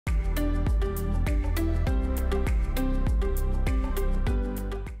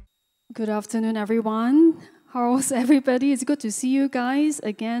Good afternoon, everyone. How's everybody? It's good to see you guys.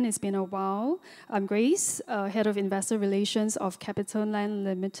 Again, it's been a while. I'm Grace, Head of Investor Relations of CapitaLand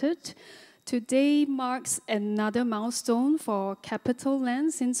Limited. Today marks another milestone for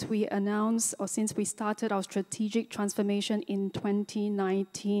CapitaLand since we started our strategic transformation in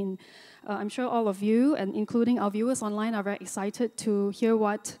 2019. I'm sure all of you, and including our viewers online, are very excited to hear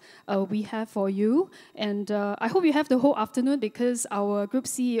what we have for you. And I hope you have the whole afternoon because our Group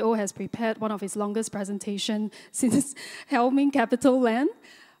CEO has prepared one of his longest presentations since helming CapitaLand.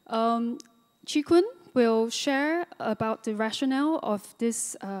 Chee Koon will share about the rationale of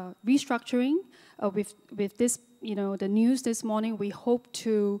this restructuring. With this, the news this morning, we hope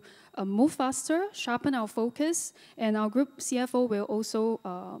to move faster, sharpen our focus, and our Group CFO will also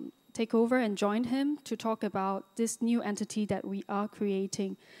take over and join him to talk about this new entity that we are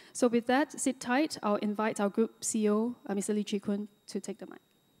creating. So with that, sit tight. I'll invite our Group CEO, Mr. Lee Chee Koon, to take the mic.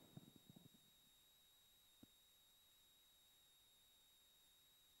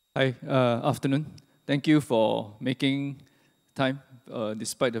 Hi, afternoon. Thank you for making time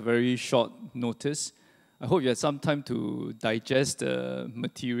despite a very short notice. I hope you had some time to digest the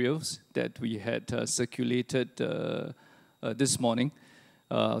materials that we had circulated this morning.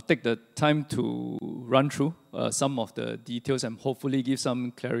 I'll take the time to run through some of the details and hopefully give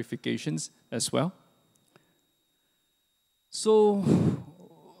some clarifications as well. So,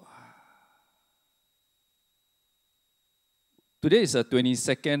 today is the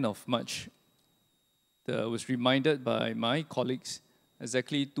 22nd of March. I was reminded by my colleagues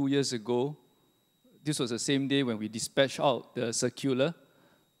exactly 2 years ago. This was the same day when we dispatched out the circular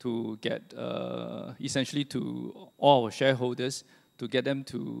to get essentially to all our shareholders to get them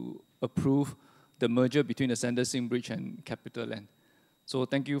to approve the merger between the Sanderson Bridge and CapitaLand. So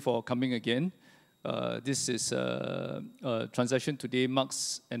thank you for coming again. This is a transaction today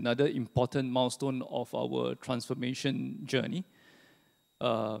marks another important milestone of our transformation journey.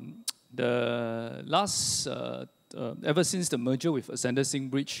 Ever since the merger with Sanderson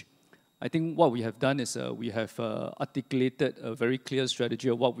Bridge, I think what we have done is we have articulated a very clear strategy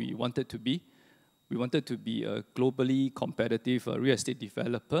of what we wanted to be. We wanted to be a globally competitive real estate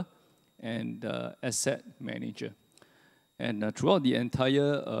developer and asset manager. And throughout the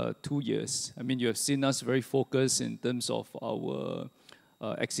entire 2 years, I mean, you have seen us very focused in terms of our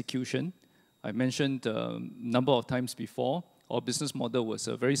execution. I mentioned a number of times before, our business model was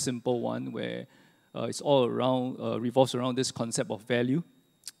a very simple one where it's all around, revolves around this concept of value,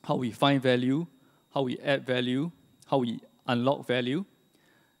 how we find value, how we add value, how we unlock value.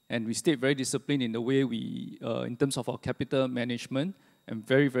 And we stayed very disciplined in the way we, in terms of our capital management, and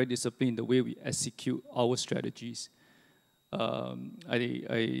very, very disciplined in the way we execute our strategies. I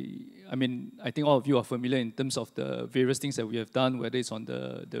mean, I think all of you are familiar in terms of the various things that we have done, whether it's on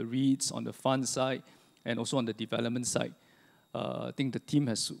the REITs, on the fund side, and also on the development side. I think the team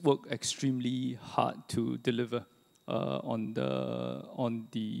has worked extremely hard to deliver on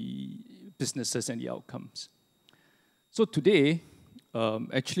the businesses and the outcomes. So today,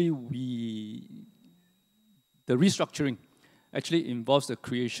 actually, the restructuring actually involves the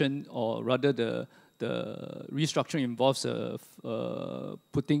creation, or rather the restructuring involves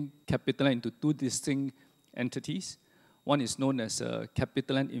putting CapitaLand into two distinct entities. One is known as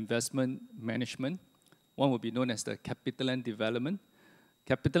CapitaLand Investment Management. One will be known as the CapitaLand Development.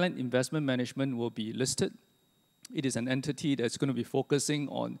 CapitaLand Investment Management will be listed. It is an entity that's going to be focusing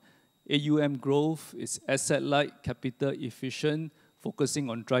on AUM growth, it's asset-light, capital efficient, focusing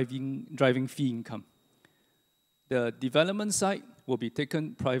on driving fee income. The development side will be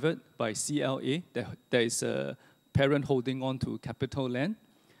taken private by CLA. There is a parent holding on to CapitaLand.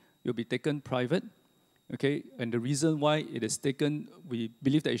 It will be taken private. Okay, and the reason why it is taken, we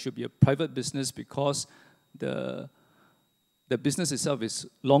believe that it should be a private business because the business itself is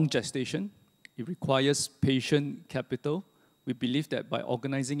long gestation. It requires patient capital. We believe that by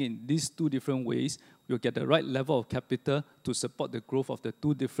organizing in these two different ways, we'll get the right level of capital to support the growth of the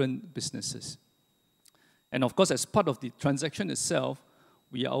two different businesses. And of course, as part of the transaction itself,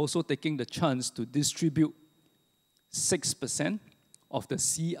 we are also taking the chance to distribute 6% of the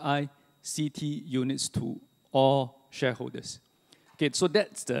CICT units to all shareholders. Okay, so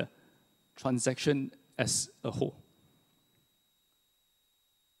that's the transaction as a whole.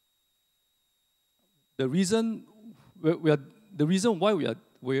 The reason why we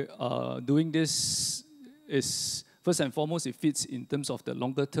are doing this is, first and foremost, it fits in terms of the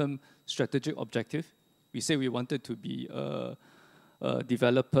longer-term strategic objective. We say we wanted to be a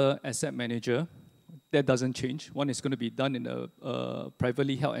developer, asset manager. That doesn't change. One is going to be done in a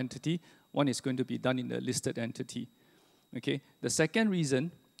privately held entity. One is going to be done in a listed entity. Okay. The second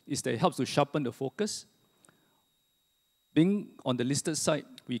reason is that it helps to sharpen the focus. Being on the listed side,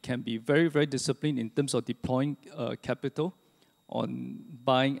 we can be very, very disciplined in terms of deploying capital on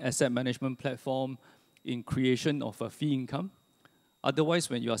buying asset management platform, in creation of a fee income. Otherwise,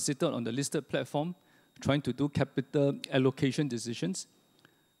 when you are seated on the listed platform, trying to do capital allocation decisions,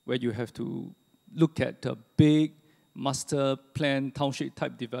 where you have to look at a big master plan, township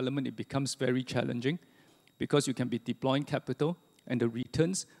type development, it becomes very challenging because you can be deploying capital and the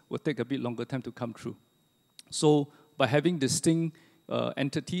returns will take a bit longer time to come through. So by having distinct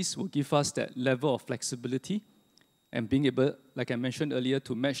entities will give us that level of flexibility and being able, like I mentioned earlier,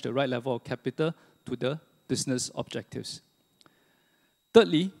 to match the right level of capital to the business objectives.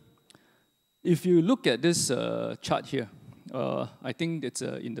 Thirdly, if you look at this chart here, I think it's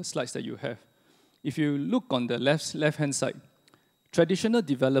in the slides that you have. If you look on the left-hand side, traditional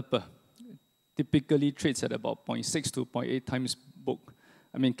developer typically trades at about 0.6 to 0.8 times book.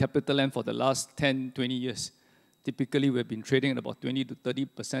 I mean, CapitaLand for the last 10, 20 years, typically we've been trading at about 20 to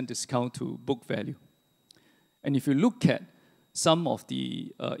 30% discount to book value. And if you look at some of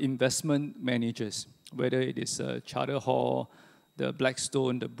the investment managers, whether it is Charter Hall, the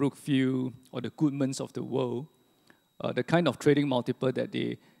Blackstone, the Brookfield, or the Goodmans of the world, the kind of trading multiple that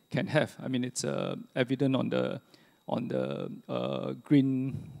they can have. I mean, it's evident on the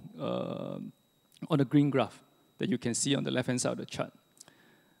green graph that you can see on the left-hand side of the chart.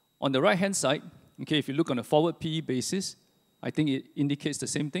 On the right-hand side, okay, if you look on a forward PE basis, I think it indicates the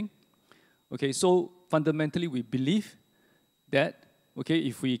same thing. Okay, so fundamentally, we believe that, okay,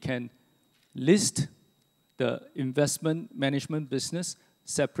 if we can list the investment management business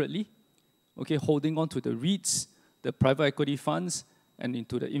separately, okay, holding on to the REITs, the private equity funds, and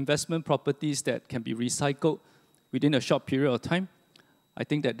into the investment properties that can be recycled within a short period of time, I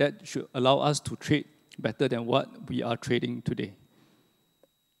think that that should allow us to trade better than what we are trading today.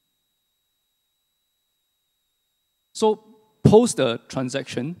 So post the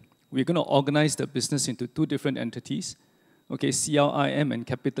transaction, we're going to organize the business into two different entities, okay, CLIM and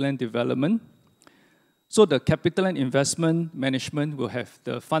CapitaLand Development. So the CapitaLand Investment Management will have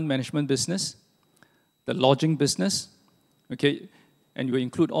the fund management business, the lodging business, okay, and you will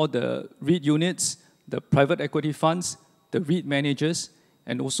include all the REIT units, the private equity funds, the REIT managers,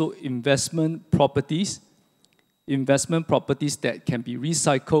 and also investment properties that can be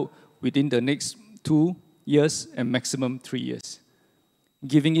recycled within the next 2 years and maximum 3 years,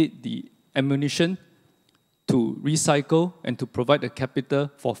 giving it the ammunition to recycle and to provide the capital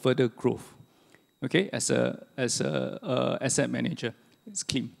for further growth. Okay, as a asset manager, it's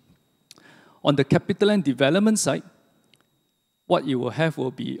CLIM. On the CapitaLand development side, what you will have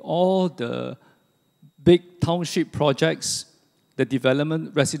will be all the big township projects, the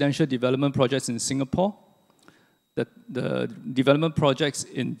development, residential development projects in Singapore, the development projects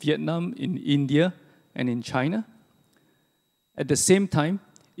in Vietnam, in India, and in China. At the same time,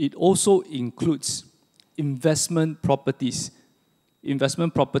 it also includes investment properties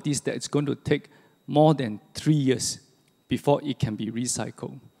that it's going to take more than 3 years before it can be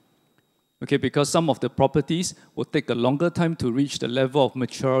recycled. Okay, because some of the properties will take a longer time to reach the level of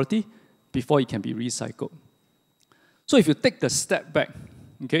maturity before it can be recycled. So if you take the step back,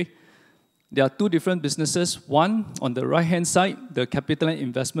 okay, there are two different businesses. One, on the right-hand side, the CapitaLand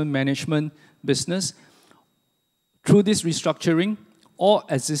Investment Management business. Through this restructuring, all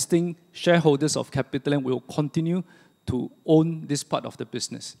existing shareholders of CapitaLand will continue to own this part of the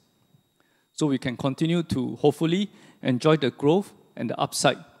business. So we can continue to hopefully enjoy the growth and the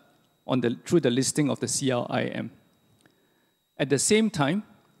upside through the listing of the CLIM. At the same time,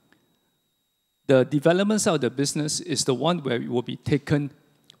 the development side of the business is the one where it will be taken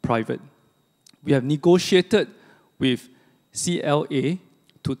private. We have negotiated with CLA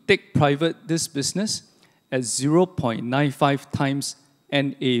to take private this business at 0.95 times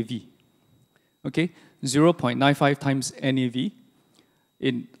NAV. Okay, 0.95 times NAV.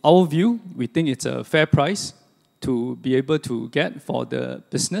 In our view, we think it's a fair price to be able to get for the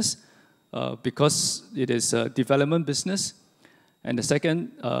business because it is a development business. And the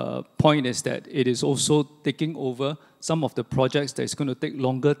second point is that it is also taking over some of the projects that is going to take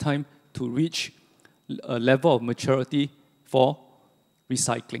longer time to reach a level of maturity for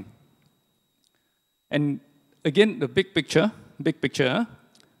recycling. And again, the big picture,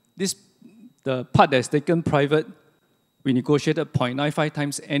 the part that's taken private, we negotiated 0.95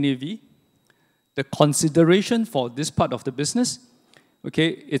 times NAV. The consideration for this part of the business, okay,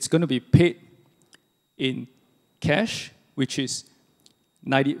 it's going to be paid in cash, which is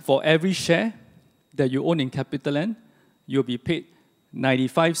for every share that you own in CapitaLand, you'll be paid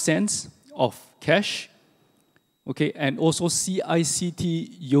 95 cents of cash okay, and also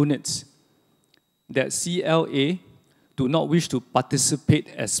CICT units that CLA do not wish to participate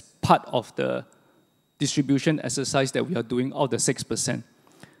as part of the distribution exercise that we are doing out of the 6%.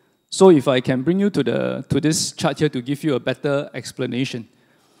 So if I can bring you to this chart here to give you a better explanation.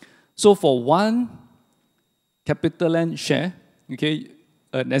 So for one CapitaLand share, okay,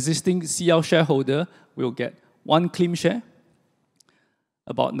 an existing CL shareholder will get one CLIM share,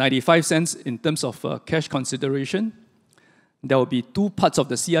 about 95 cents in terms of cash consideration. There will be two parts of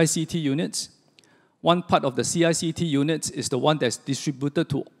the CICT units. One part of the CICT units is the one that's distributed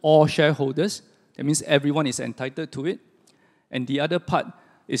to all shareholders. That means everyone is entitled to it. And the other part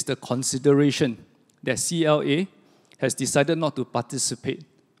is the consideration that CLA has decided not to participate.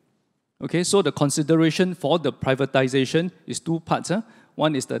 Okay, so the consideration for the privatization is two parts.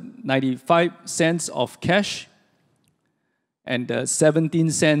 One is the 95 cents of cash and the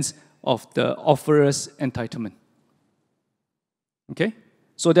 17 cents of the offerer's entitlement. Okay,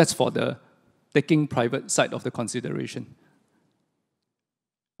 so that's for the taking private side of the consideration.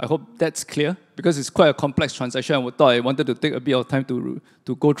 I hope that's clear, because it's quite a complex transaction. I thought I wanted to take a bit of time to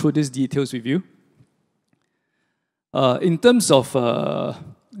go through these details with you. In terms of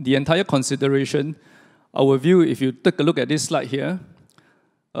the entire consideration, our view, if you take a look at this slide here,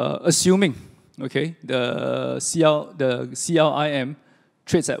 assuming, okay, the CLIM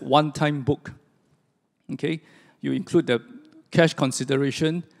trades at one-time book, okay, you include the cash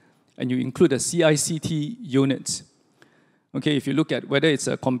consideration and you include the CICT units. Okay, if you look at whether it's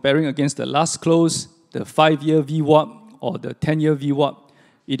comparing against the last close, the 5-year VWAP or the 10-year VWAP,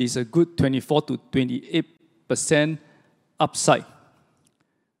 it is a good 24 to 28% upside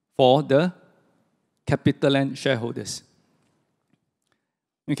for the CapitaLand shareholders.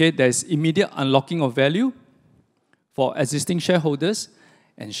 Okay, there's immediate unlocking of value for existing shareholders,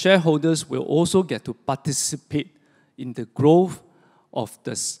 and shareholders will also get to participate in the growth of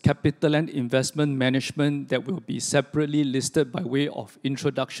the CapitaLand Investment Management that will be separately listed by way of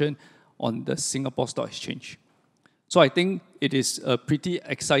introduction on the Singapore Stock Exchange. So I think it is a pretty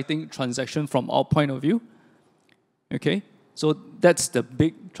exciting transaction from our point of view. Okay, so that's the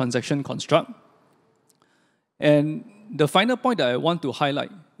big transaction construct. And the final point that I want to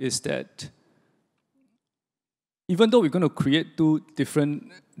highlight is that even though we're going to create two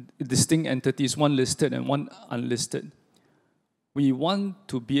different distinct entities, one listed and one unlisted, we want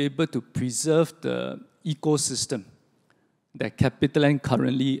to be able to preserve the ecosystem that CapitaLand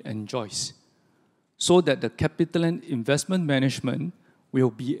currently enjoys, so that the CapitaLand Investment Management will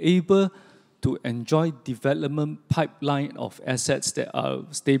be able to enjoy development pipeline of assets that are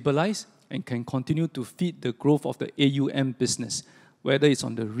stabilized and can continue to feed the growth of the AUM business, whether it's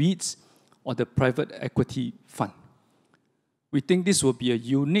on the REITs or the private equity fund. We think this will be a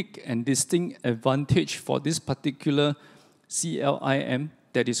unique and distinct advantage for this particular CLIM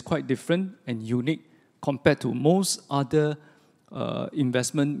that is quite different and unique compared to most other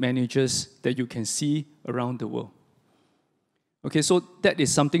investment managers that you can see around the world. Okay, so that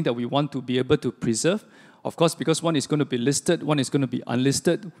is something that we want to be able to preserve. Of course, because one is going to be listed, one is going to be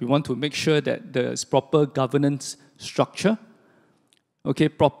unlisted, we want to make sure that there's proper governance structure. Okay,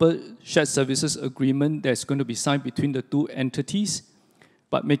 proper shared services agreement that's going to be signed between the two entities,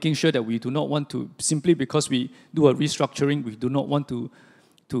 but making sure that we do not want to, simply because we do a restructuring, we do not want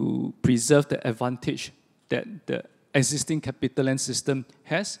to preserve the advantage that the existing CapitaLand system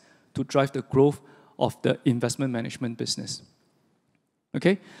has to drive the growth of the investment management business.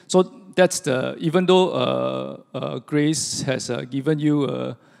 Okay, so that's the, even though Grace has given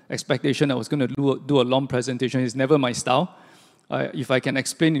you expectation I was going to do a long presentation, it's never my style. If I can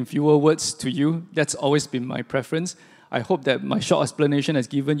explain in fewer words to you, that's always been my preference. I hope that my short explanation has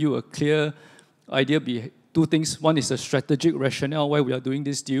given you a clear idea. Two things. One is the strategic rationale why we are doing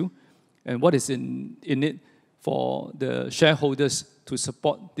this deal, and what is in it for the shareholders to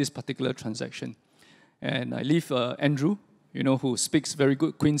support this particular transaction. And I leave Andrew, who speaks very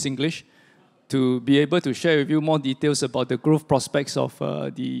good Queen's English, to be able to share with you more details about the growth prospects of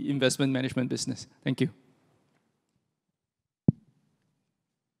the investment management business. Thank you.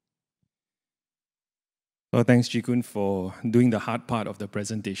 Well, thanks, Chee Koon, for doing the hard part of the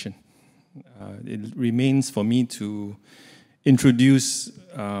presentation. It remains for me to introduce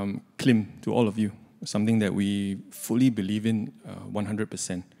CLIM to all of you, something that we fully believe in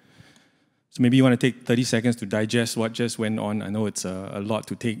 100%. So maybe you want to take 30 seconds to digest what just went on. I know it's a lot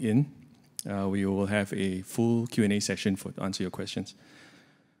to take in. We will have a full Q&A session to answer your questions.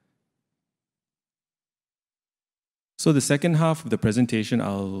 So the second half of the presentation,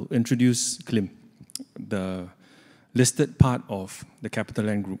 I'll introduce CLIM, the listed part of the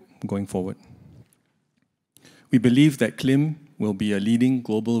CapitaLand Group going forward. We believe that CLIM will be a leading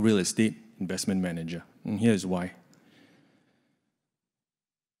global real estate investment manager. And here's why.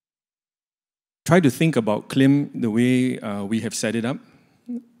 Try to think about CLIM the way we have set it up.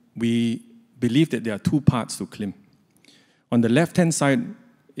 We believe that there are two parts to CLIM. On the left-hand side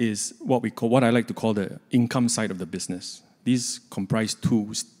is what I like to call the income side of the business. These comprise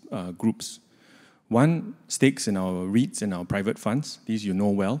two groups. One, stakes in our REITs and our private funds. These you know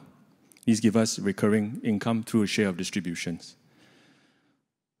well. These give us recurring income through a share of distributions.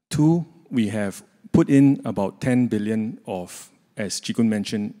 Two, we have put in about 10 billion of, as Chikun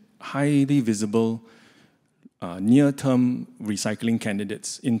mentioned, highly visible near-term recycling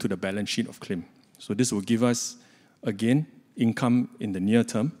candidates into the balance sheet of CLIM. So this will give us, again, income in the near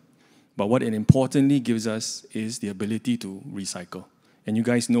term. But what it importantly gives us is the ability to recycle. And you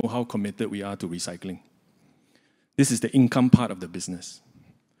guys know how committed we are to recycling. This is the income part of the business.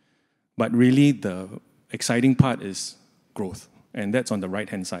 But really, the exciting part is growth. And that's on the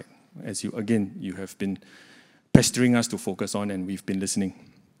right-hand side. As you have been pestering us to focus on, and we've been listening.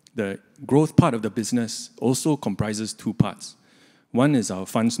 The growth part of the business also comprises two parts. One is our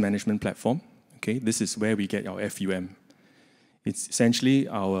funds management platform. Okay, this is where we get our FUM. It's essentially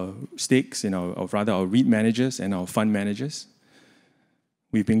our stakes in our REIT managers and our fund managers.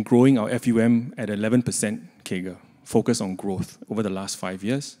 We've been growing our FUM at 11% CAGR, focused on growth over the last 5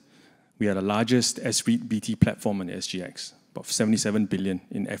 years. We are the largest S-REIT BT platform on the SGX, about 77 billion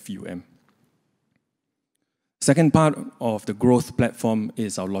in FUM. Second part of the growth platform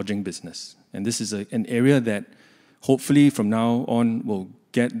is our lodging business. And this is an area that hopefully from now on will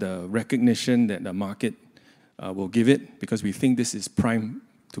get the recognition that the market will give it, because we think this is prime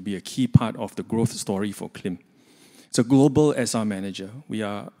to be a key part of the growth story for CLIM. It's a global SR manager. We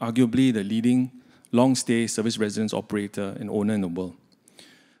are arguably the leading long-stay service residence operator and owner in the world.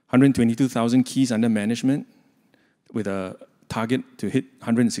 122,000 keys under management with a target to hit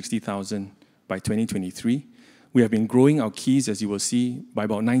 160,000 by 2023. We have been growing our keys, as you will see, by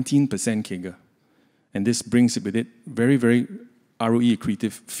about 19% CAGR. And this brings with it very, very ROE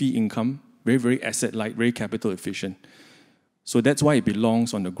accretive fee income, very, very asset-light, very capital efficient. So that's why it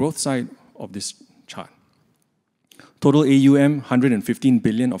belongs on the growth side of this chart. Total AUM, 115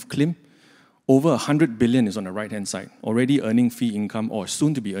 billion of CLIM. Over 100 billion is on the right-hand side, already earning fee income or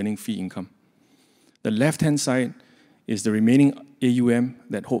soon to be earning fee income. The left-hand side is the remaining AUM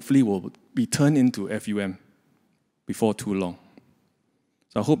that hopefully will be turned into FUM before too long.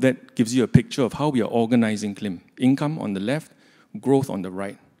 So I hope that gives you a picture of how we are organizing CLIM. Income on the left, growth on the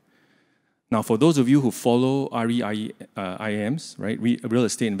right. Now, for those of you who follow REIMs, right, real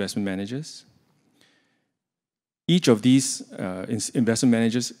estate investment managers, each of these investment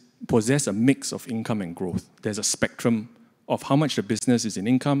managers possess a mix of income and growth. There's a spectrum of how much the business is in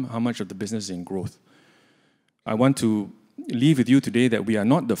income, how much of the business is in growth. I want to leave with you today that we are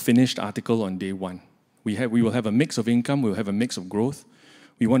not the finished article on day one. We will have a mix of income, we'll have a mix of growth.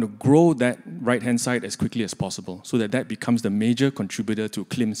 We want to grow that right-hand side as quickly as possible so that becomes the major contributor to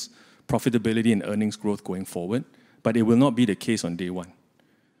CLIM's profitability and earnings growth going forward. But it will not be the case on day one.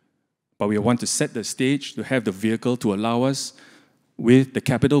 But we want to set the stage to have the vehicle to allow us, with the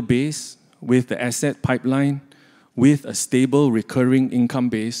capital base, with the asset pipeline, with a stable recurring income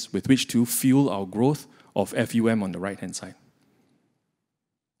base with which to fuel our growth of FUM on the right-hand side.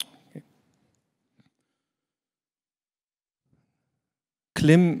 Okay.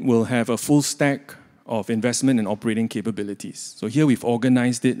 CLIM will have a full stack of investment and operating capabilities. So here we've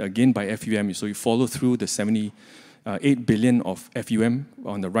organized it again by FUM. So you follow through the 78 billion of FUM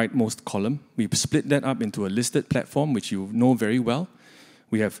on the rightmost column. We've split that up into a listed platform, which you know very well.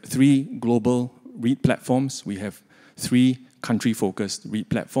 We have 3 global REIT platforms. We have 3 country-focused REIT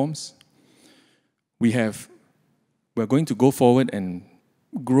platforms. We're going to go forward and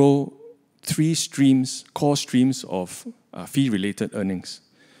grow 3 streams, core streams of fee-related earnings.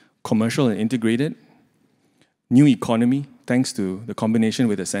 Commercial and integrated, new economy, thanks to the combination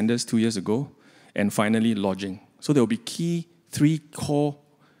with Ascenders 2 years ago, and finally lodging. So there will be 3 core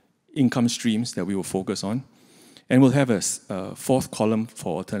income streams that we will focus on. And we'll have a 4th column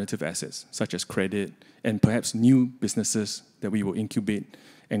for alternative assets, such as credit, and perhaps new businesses that we will incubate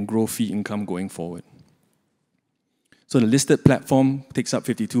and grow fee income going forward. So the listed platform takes up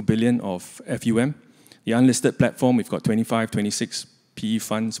 52 billion of FUM. The unlisted platform, we've got 25, 26 PE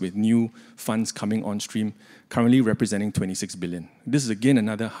funds with new funds coming on stream, currently representing 26 billion. This is again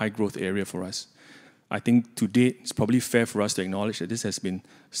another high growth area for us. I think to date, it's probably fair for us to acknowledge that this has been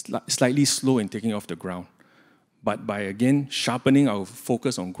slightly slow in taking off the ground. But by again sharpening our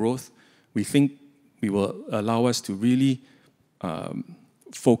focus on growth, we think we will allow us to really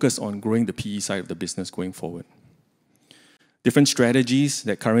focus on growing the PE side of the business going forward. Different strategies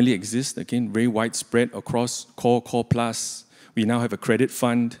that currently exist, again, very widespread across core, core plus. We now have a credit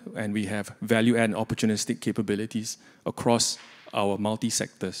fund, and we have value-add and opportunistic capabilities across our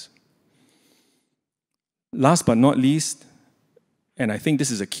multi-sectors. Last but not least, and I think this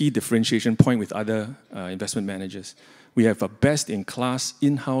is a key differentiation point with other investment managers, we have a best-in-class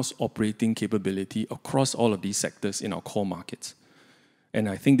in-house operating capability across all of these sectors in our core markets. And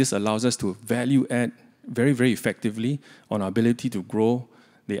I think this allows us to value add very, very effectively on our ability to grow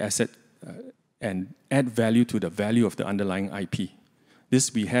the asset and add value to the value of the underlying IP.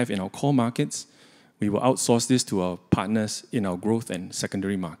 This we have in our core markets. We will outsource this to our partners in our growth and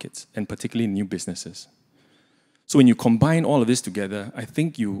secondary markets, and particularly new businesses. So when you combine all of this together, I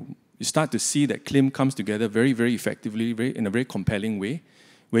think you start to see that CLIM comes together very, very effectively, in a very compelling way,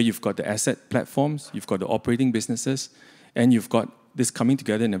 where you've got the asset platforms, you've got the operating businesses, and you've got this coming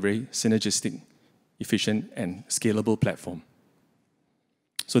together in a very synergistic, efficient, and scalable platform.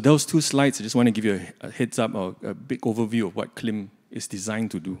 So those two slides, I just want to give you a heads up or a big overview of what CLIM is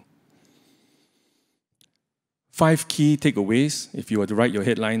designed to do. 5 key takeaways, if you were to write your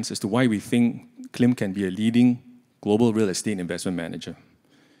headlines, as to why we think CLIM can be a leading global real estate investment manager.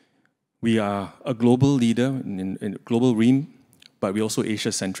 We are a global leader in global REIM, but we're also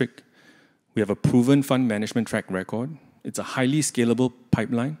Asia-centric. We have a proven fund management track record. It's a highly scalable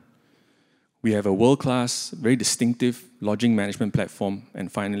pipeline. We have a world-class, very distinctive lodging management platform,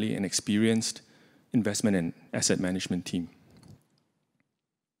 and finally, an experienced investment and asset management team.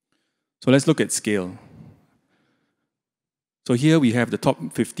 So let's look at scale. So here we have the top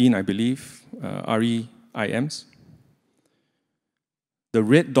 15, I believe, REIMs. The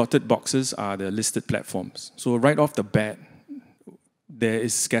red dotted boxes are the listed platforms. So right off the bat, there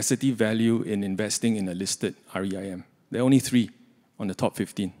is scarcity value in investing in a listed REIM. There are only 3 on the top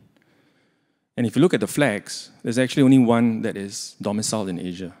 15. And if you look at the flags, there's actually only one that is domiciled in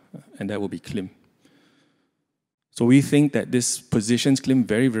Asia, and that will be CLIM. So we think that this positions CLIM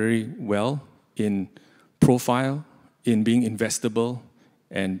very, very well in profile, in being investable,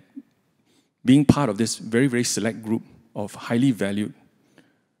 and being part of this very, very select group of highly valued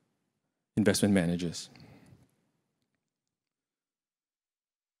investment managers.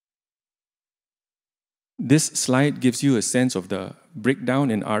 This slide gives you a sense of the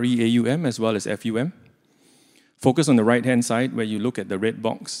breakdown in REAUM as well as FUM. Focus on the right-hand side where you look at the red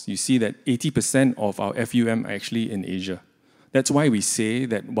box. You see that 80% of our FUM are actually in Asia. That's why we say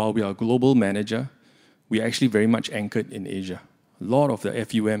that while we are a global manager, we are actually very much anchored in Asia. A lot of the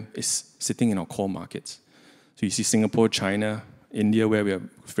FUM is sitting in our core markets. So you see Singapore, China, India, where we have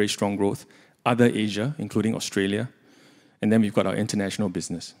very strong growth, other Asia, including Australia, and then we've got our international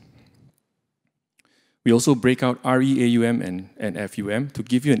business. We also break out REAUM and FUM to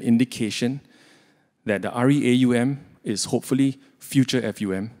give you an indication that the REAUM is hopefully future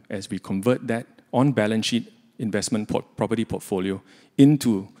FUM as we convert that on-balance sheet investment property portfolio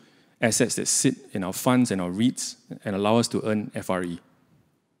into assets that sit in our funds and our REITs and allow us to earn FRE.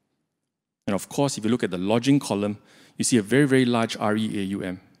 And of course, if you look at the lodging column, you see a very, very large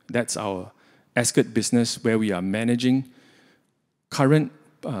REAUM. That's our Ascot business where we are managing current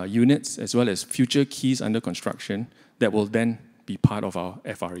units as well as future keys under construction that will then be part of our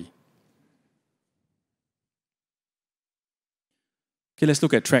FRE. Okay, let's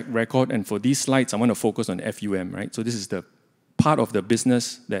look at track record. And for these slides, I want to focus on FUM, right? So this is the part of the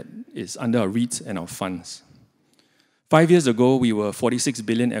business that is under our REITs and our funds. 5 years ago, we were 46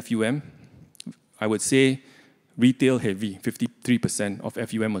 billion FUM. I would say retail heavy, 53% of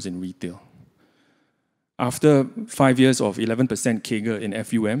FUM was in retail. After 5 years of 11% CAGR in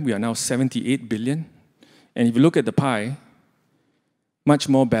FUM, we are now 78 billion. And if you look at the pie, much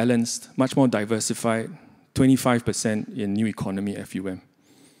more balanced, much more diversified, 25% in new economy FUM.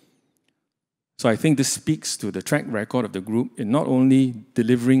 So I think this speaks to the track record of the group in not only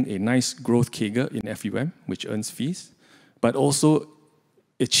delivering a nice growth CAGR in FUM, which earns fees, but also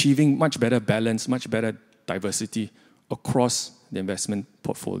achieving much better balance, much better diversity across the investment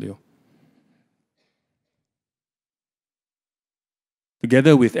portfolio.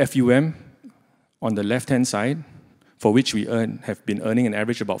 Together with FUM on the left-hand side, for which we have been earning an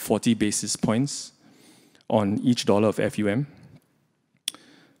average about 40 basis points on each dollar of FUM,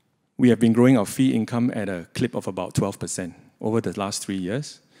 we have been growing our fee income at a clip of about 12% over the last 3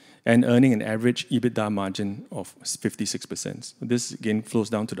 years and earning an average EBITDA margin of 56%. So this again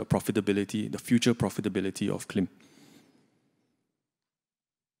flows down to the profitability, the future profitability of CLIM.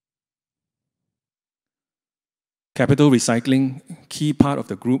 Capital recycling, key part of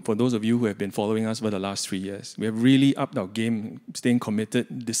the group for those of you who have been following us over the last 3 years. We have really upped our game, staying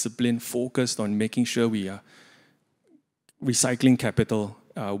committed, disciplined, focused on making sure we are recycling capital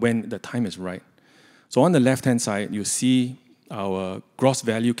when the time is right. So on the left-hand side, you see our gross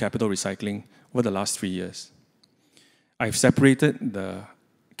value capital recycling over the last 3 years. I've separated the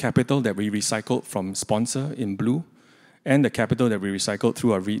capital that we recycled from sponsor in blue and the capital that we recycled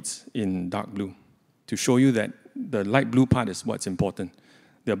through our REITs in dark blue to show you that the light blue part is what's important,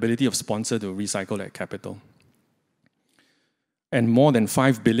 the ability of sponsor to recycle that capital. And more than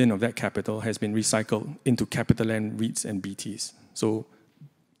 5 billion of that capital has been recycled into CapitaLand REITs and BTs. So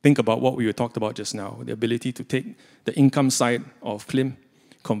think about what we talked about just now, the ability to take the income side of CLIM,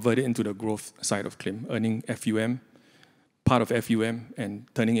 convert it into the growth side of CLIM, earning FUM, part of FUM, and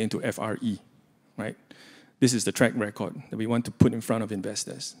turning it into FRE, right? This is the track record that we want to put in front of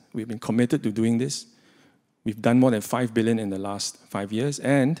investors. We've been committed to doing this. We've done more than 5 billion in the last 5 years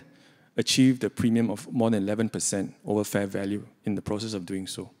and achieved a premium of more than 11% over fair value in the process of doing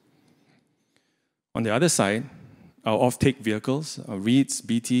so. On the other side, our off-take vehicles, our REITs,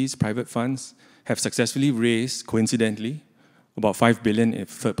 BTs, private funds, have successfully raised, coincidentally, about 5 billion in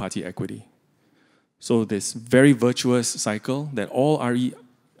third-party equity. So this very virtuous cycle that all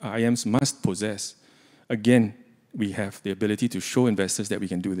REIMs must possess, again, we have the ability to show investors that we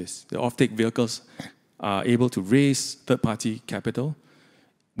can do this. The off-take vehicles are able to raise third-party capital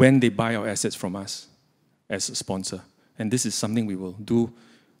when they buy our assets from us as a sponsor. And this is something we will do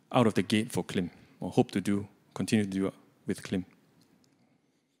out of the gate for CLIM, or hope to do, continue to do with CLIM.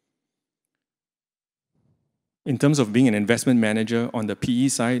 In terms of being an investment manager on the PE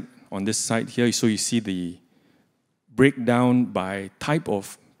side, on this side here, so you see the breakdown by type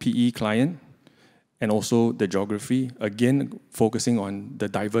of PE client and also the geography, again, focusing on the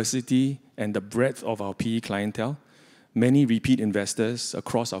diversity and the breadth of our PE clientele. Many repeat investors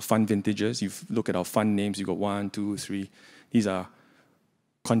across our fund vintages. You look at our fund names, you've got 1, 2, 3. These are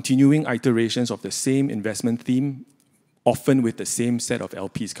continuing iterations of the same investment theme, often with the same set of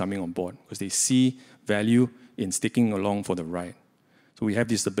LPs coming on board, because they see value in sticking along for the ride. So we have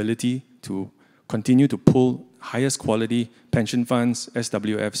this ability to continue to pull highest quality pension funds,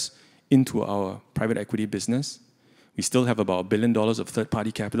 SWFs, into our private equity business. We still have about $1 billion of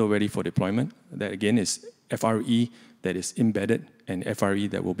third-party capital ready for deployment. That, again, is FRE that is embedded and FRE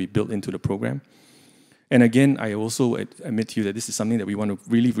that will be built into the program. And again, I also admit to you that this is something that we want to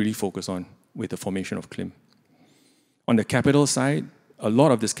really, really focus on with the formation of CLIM. On the capital side, a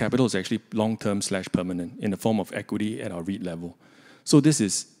lot of this capital is actually long-term/permanent in the form of equity at our REIT level. So this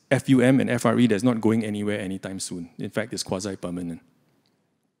is FUM and FRE that's not going anywhere anytime soon. In fact, it's quasi-permanent.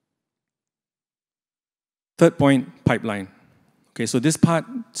 Third point, pipeline. Okay, so this part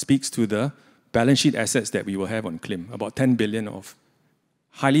speaks to the balance sheet assets that we will have on CLIM, about 10 billion of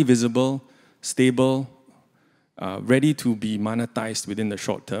highly visible, stable, ready to be monetized within the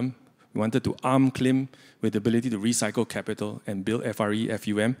short term. We wanted to arm CLIM with the ability to recycle capital and build FRE,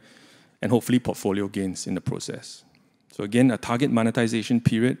 FUM, and hopefully portfolio gains in the process. So again, a target monetization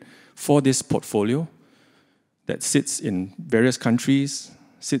period for this portfolio that sits in various countries,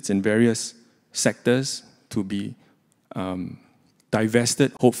 sits in various sectors to be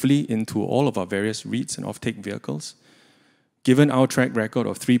divested, hopefully, into all of our various REITs and off-take vehicles. Given our track record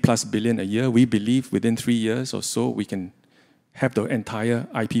of 3+ billion a year, we believe within 3 years or so, we can have the entire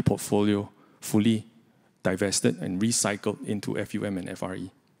IP portfolio fully divested and recycled into FUM and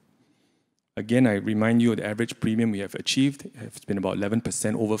FRE. Again, I remind you of the average premium we have achieved. It's been about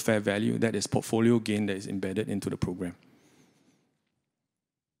 11% over fair value. That is portfolio gain that is embedded into the program.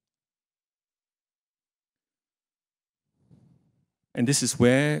 And this is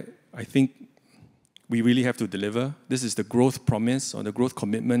where I think we really have to deliver. This is the growth promise or the growth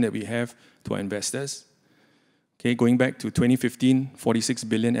commitment that we have to our investors. Okay, going back to 2015, 46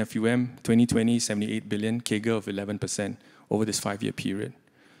 billion FUM, 2020, 78 billion, CAGR of 11% over this 5-year period.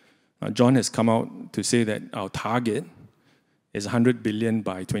 John has come out to say that our target is 100 billion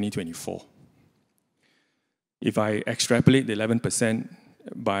by 2024. If I extrapolate the 11%,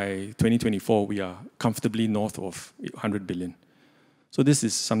 by 2024, we are comfortably north of 100 billion. So this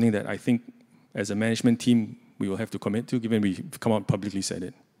is something that I think, as a management team, we will have to commit to, given we've come out publicly said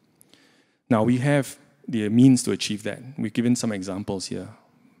it. Now, we have the means to achieve that. We've given some examples here.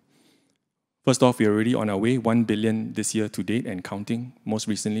 First off, we're already on our way, 1 billion this year to date and counting, most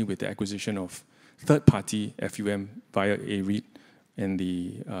recently with the acquisition of third-party FUM via a REIT and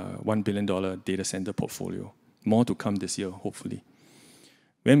the $1 billion data center portfolio. More to come this year, hopefully.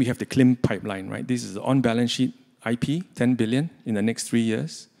 When we have the CLIM pipeline, right? This is the on-balance sheet IP, 10 billion in the next 3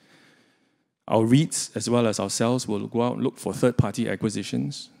 years. Our REITs, as well as ourselves, will go out and look for third-party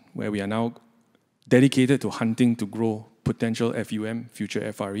acquisitions, where we are now dedicated to hunting to grow potential FUM,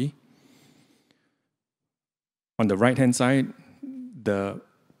 future FRE. On the right-hand side, the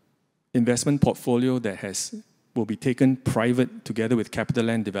investment portfolio that will be taken private together with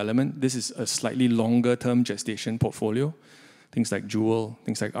CapitaLand Development. This is a slightly longer term gestation portfolio. Things like Jewel,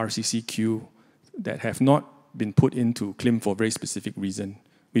 things like RCCQ that have not been put into CLIM for a very specific reason.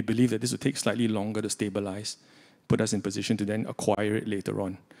 We believe that this will take slightly longer to stabilize, put us in position to then acquire it later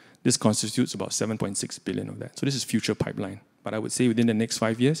on. This constitutes about 7.6 billion of that. So this is future pipeline. But I would say within the next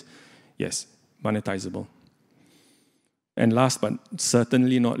 5 years, yes, monetizable. And last but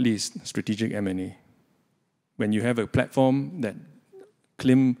certainly not least, strategic M&A. When you have a platform that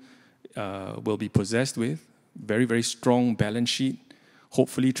CLIM will be possessed with, very, very strong balance sheet,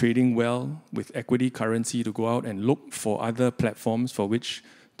 hopefully trading well with equity currency to go out and look for other platforms for which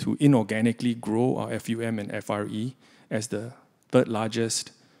to inorganically grow our FUM and FRE as the third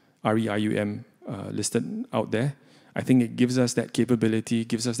largest REIUM listed out there. I think it gives us that capability,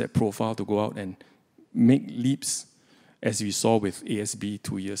 gives us that profile to go out and make leaps as we saw with ASB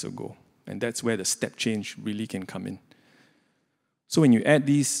 2 years ago. And that's where the step change really can come in. So when you add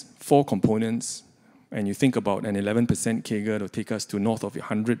these 4 components and you think about an 11% CAGR to take us to north of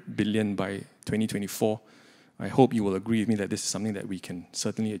 100 billion by 2024, I hope you will agree with me that this is something that we can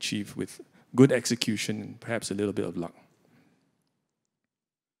certainly achieve with good execution and perhaps a little bit of luck.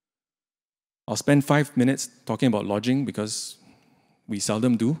 I'll spend 5 minutes talking about lodging because we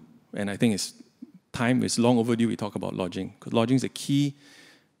seldom do, and I think it's long overdue we talk about lodging, because lodging is a key,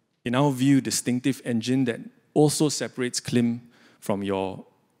 in our view, distinctive engine that also separates CLIM from your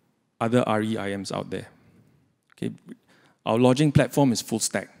other REIMs out there. Okay. Our lodging platform is full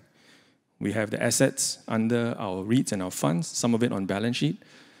stack. We have the assets under our REITs and our funds, some of it on balance sheet.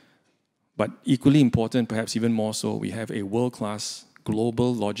 But equally important, perhaps even more so, we have a world-class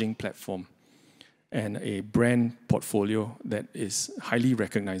global lodging platform and a brand portfolio that is highly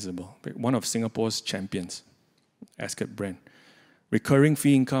recognizable. One of Singapore's champions, Ascott brand. Recurring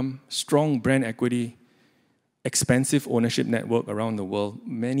fee income, strong brand equity, expansive ownership network around the world.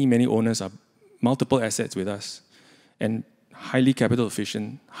 Many, many owners are multiple assets with us, and highly capital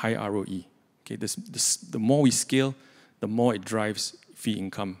efficient, high ROE. Okay, the more we scale, the more it drives fee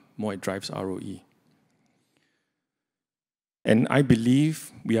income, more it drives ROE. And I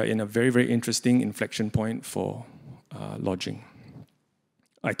believe we are in a very, very interesting inflection point for lodging.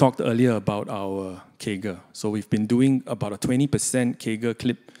 I talked earlier about our CAGR. So we've been doing about a 20% CAGR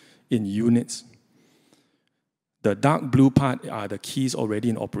clip in units. The dark blue part are the keys already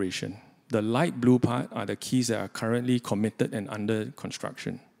in operation. The light blue part are the keys that are currently committed and under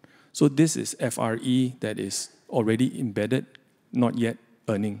construction. So this is FRE that is already embedded, not yet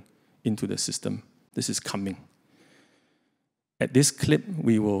earning into the system. This is coming. At this clip,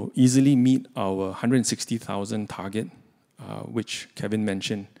 we will easily meet our 160,000 target, which Kevin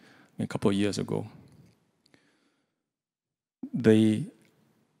mentioned a couple of years ago. The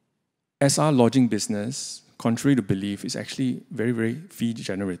SR lodging business, contrary to belief, is actually very, very fee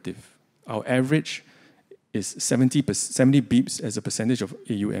generative. Our average is 70 bips as a percentage of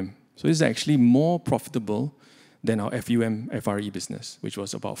AUM. So this is actually more profitable than our FUM FRE business, which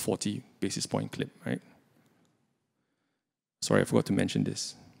was about 40 basis point clip, right? Sorry, I forgot to mention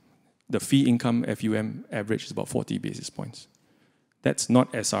this. The fee income FUM average is about 40 basis points. That's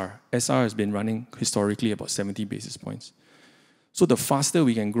not SR. SR has been running historically about 70 basis points. So the faster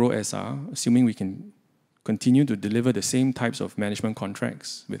we can grow SR, assuming we can continue to deliver the same types of management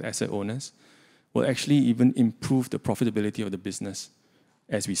contracts with asset owners, will actually even improve the profitability of the business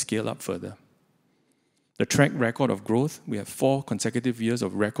as we scale up further. The track record of growth, we have 4 consecutive years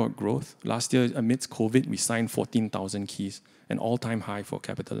of record growth. Last year, amidst COVID, we signed 14,000 keys, an all-time high for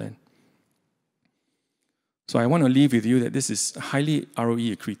CapitaLand. So I want to leave with you that this is highly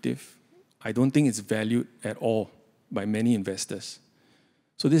ROE accretive. I don't think it's valued at all by many investors.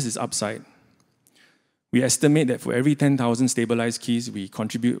 So this is upside. We estimate that for every 10,000 stabilized keys, we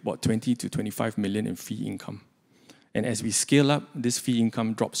contribute about 20 to 25 million in fee income. And as we scale up, this fee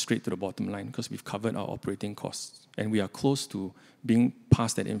income drops straight to the bottom line because we've covered our operating costs. And we are close to being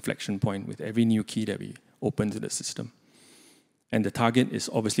past that inflection point with every new key that we open to the system. And the target is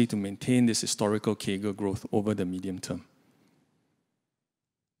obviously to maintain this historical CAGR growth over the medium term.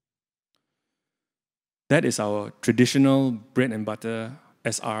 That is our traditional bread and butter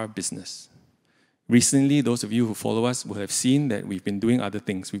SR business. Recently, those of you who follow us will have seen that we've been doing other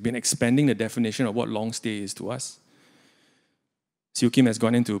things. We've been expanding the definition of what long stay is to us. Siew Kim has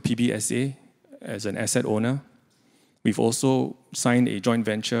gone into PBSA as an asset owner. We've also signed a joint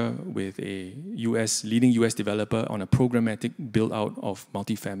venture with a leading US developer on a programmatic build-out of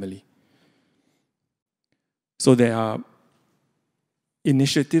multifamily. So there are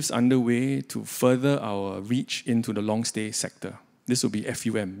initiatives underway to further our reach into the long stay sector. This will be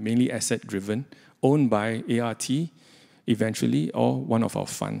FUM, mainly asset driven, owned by ART eventually, or one of our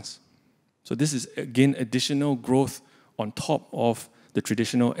funds. So this is again additional growth on top of the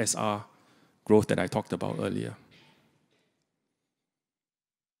traditional SR growth that I talked about earlier.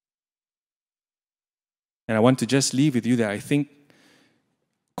 And I want to just leave with you that I think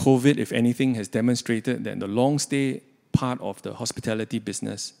COVID, if anything, has demonstrated that the long stay part of the hospitality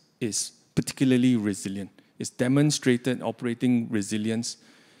business is particularly resilient. It's demonstrated operating resilience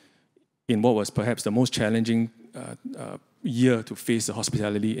in what was perhaps the most challenging year to face the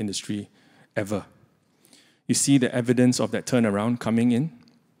hospitality industry ever. You see the evidence of that turnaround coming in.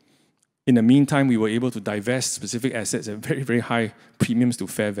 In the meantime, we were able to divest specific assets at very, very high premiums to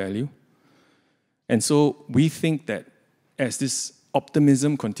fair value. And so we think that as this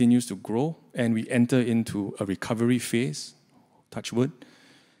optimism continues to grow and we enter into a recovery phase, touch wood,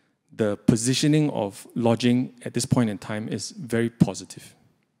 the positioning of lodging at this point in time is very positive.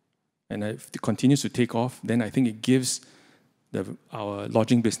 And if it continues to take off, then I think it gives our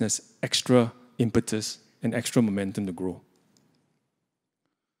lodging business extra impetus and extra momentum to grow.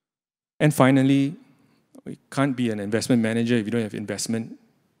 And finally, we can't be an investment manager if you don't have investment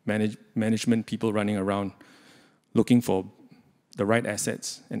management people running around looking for the right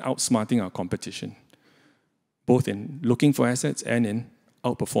assets and outsmarting our competition, both in looking for assets and in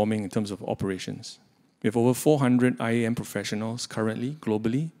outperforming in terms of operations. We have over 400 IAM professionals currently,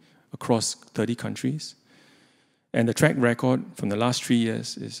 globally, across 30 countries. And the track record from the last 3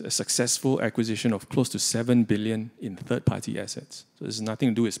 years is a successful acquisition of close to 7 billion in third-party assets. So this has nothing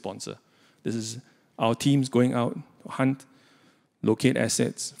to do with sponsor. This is our teams going out to hunt, locate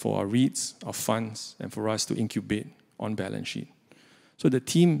assets for our REITs, our funds, and for us to incubate on balance sheet. So the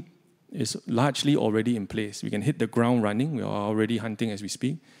team is largely already in place. We can hit the ground running. We are already hunting as we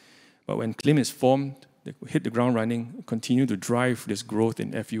speak. But when CLIM is formed, they hit the ground running, continue to drive this growth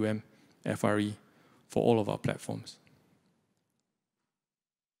in FUM, FRE for all of our platforms.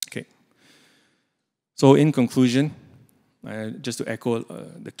 Okay. So in conclusion, just to echo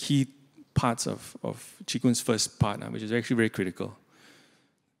the key parts of Chee Koon's first part, which is actually very critical.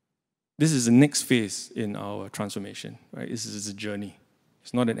 This is the next phase in our transformation, right? This is a journey.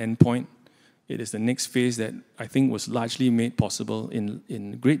 It's not an endpoint. It is the next phase that I think was largely made possible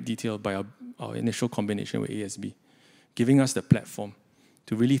in great detail by our initial combination with ASB, giving us the platform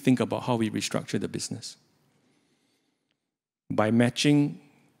to really think about how we restructure the business. By matching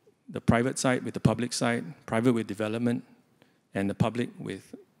the private side with the public side, private with development, and the public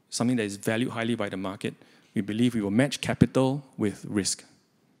with something that is valued highly by the market, we believe we will match capital with risk.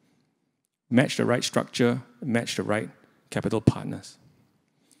 Match the right structure, match the right capital partners.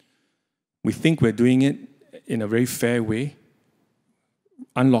 We think we're doing it in a very fair way,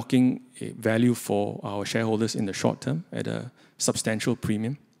 unlocking a value for our shareholders in the short term at a substantial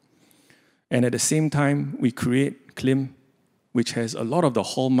premium. And at the same time, we create CLIM, which has a lot of the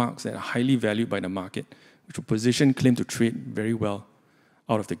hallmarks that are highly valued by the market, which will position CLIM to trade very well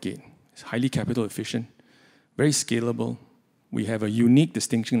out of the gate. It's highly capital efficient, very scalable. We have a unique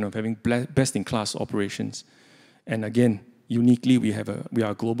distinction of having best-in-class operations. And again, uniquely, we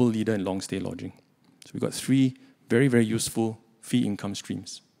are a global leader in long-stay lodging. So we've got 3 very, very useful fee income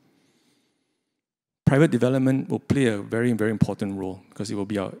streams. Private development will play a very, very important role because it will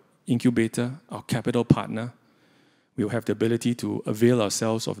be our incubator, our capital partner. We will have the ability to avail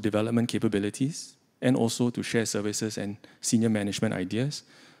ourselves of development capabilities and also to share services and senior management ideas,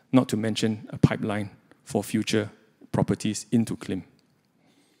 not to mention a pipeline for future properties into CLIM.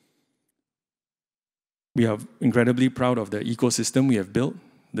 We are incredibly proud of the ecosystem we have built,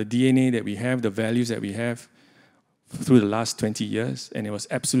 the DNA that we have, the values that we have through the last 20 years, and it was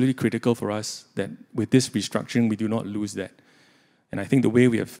absolutely critical for us that with this restructuring, we do not lose that. And I think the way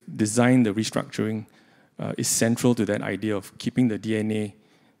we have designed the restructuring is central to that idea of keeping the DNA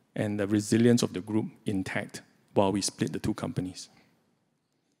and the resilience of the group intact while we split the 2 companies.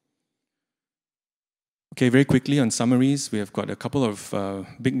 Okay, very quickly on summaries, we have got a couple of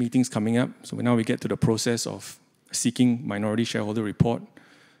big meetings coming up. So now we get to the process of seeking minority shareholder report.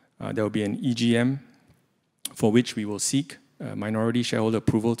 There will be an EGM for which we will seek minority shareholder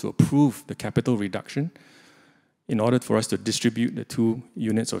approval to approve the capital reduction in order for us to distribute the 2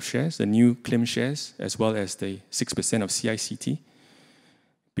 units of shares, the new CLIM shares, as well as the 6% of CICT.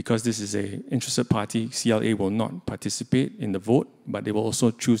 Because this is an interested party, CLA will not participate in the vote, but they will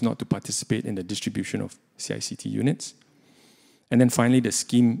also choose not to participate in the distribution of CICT units. And then finally, the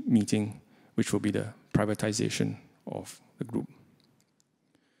scheme meeting, which will be the privatisation of the group.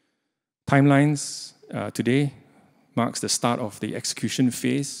 Timelines today, marks the start of the execution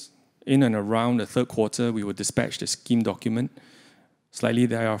phase. In and around the third quarter, we will dispatch the scheme document. Slightly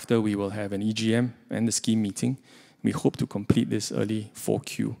thereafter, we will have an EGM and the scheme meeting. We hope to complete this early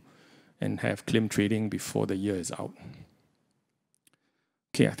 4Q and have CLIM trading before the year is out.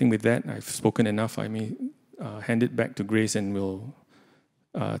 Okay, I think with that, I've spoken enough. I may hand it back to Grace and we'll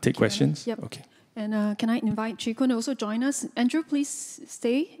take questions. Yep. Okay. And can I invite Chee Koon to also join us? Andrew, please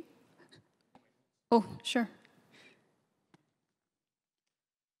stay. Oh, sure.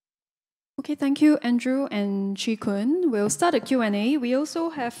 Okay, thank you, Andrew and Chee Koon. We'll start a Q&A. We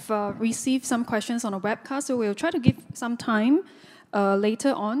also have received some questions on a webcast, so we'll try to give some time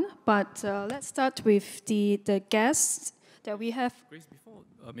later on. But let's start with the guests that we have. Grace, before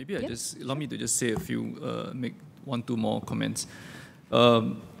maybe allow me to just say a few, make 1-2 more comments.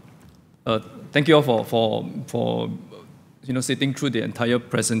 Thank you all for sitting through the entire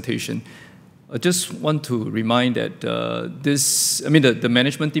presentation. I just want to remind that the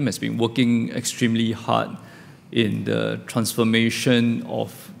management team has been working extremely hard in the transformation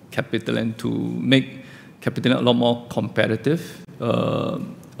of CapitaLand to make CapitaLand a lot more competitive, a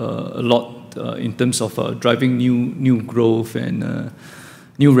lot in terms of driving new growth and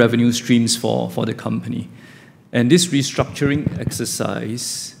new revenue streams for the company. And this restructuring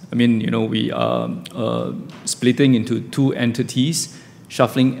exercise, we are splitting into 2 entities,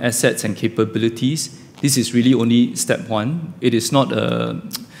 shuffling assets and capabilities. This is really only step 1. It is not a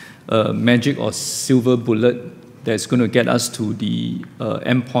magic or silver bullet that's going to get us to the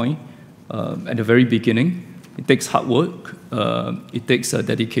end point at the very beginning. It takes hard work. It takes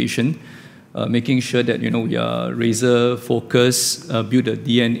dedication, making sure that we are razor focused, build a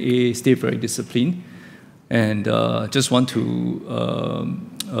DNA, stay very disciplined, and just want to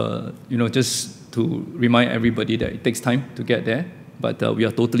just to remind everybody that it takes time to get there. But we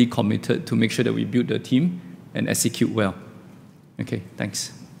are totally committed to make sure that we build the team and execute well. Okay,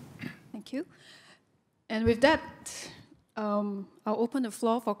 thanks. Thank you. And with that, I'll open the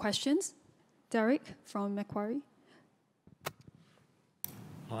floor for questions. Derek from Macquarie.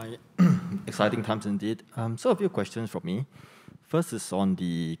 Hi, exciting times indeed. So a few questions from me. First is on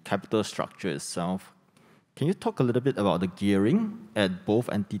the capital structure itself. Can you talk a little bit about the gearing at both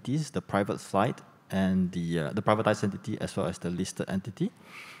entities, the private side and the privatized entity as well as the listed entity?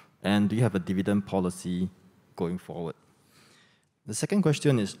 And do you have a dividend policy going forward? The second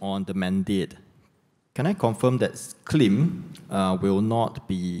question is on the mandate. Can I confirm that CLIM will not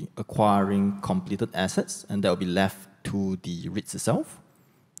be acquiring completed assets and that will be left to the REITs itself?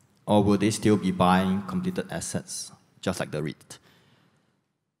 Or will they still be buying completed assets, just like the REIT?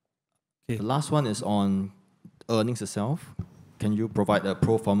 Okay. The last one is on earnings itself. Can you provide a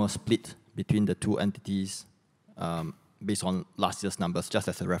pro forma split between the 2 entities based on last year's numbers, just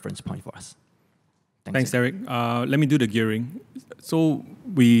as a reference point for us? Thanks, Derek. Let me do the gearing. So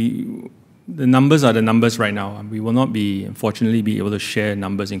the numbers are the numbers right now. We will not unfortunately, be able to share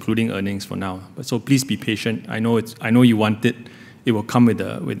numbers, including earnings for now. But so please be patient. I know you want it. It will come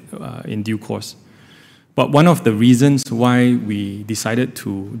in due course. But one of the reasons why we decided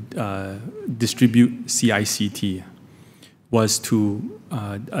to distribute CICT was to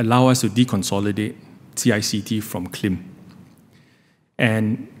allow us to deconsolidate CICT from CLIM.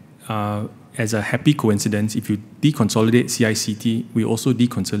 And as a happy coincidence, if you deconsolidate CICT, we also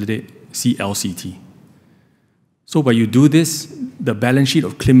deconsolidate CLCT. So when you do this, the balance sheet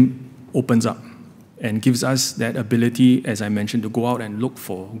of CLIM opens up and gives us that ability, as I mentioned, to go out and look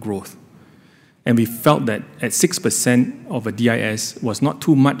for growth. And we felt that at 6% of a DIS was not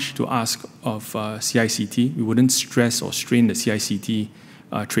too much to ask of CICT. We wouldn't stress or strain the CICT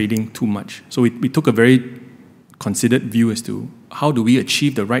trading too much. So we took a very considered view as to how do we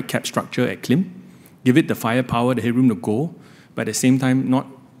achieve the right cap structure at CLIM, give it the firepower, the headroom to go, but at the same time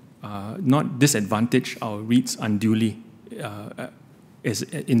not disadvantage our REITs unduly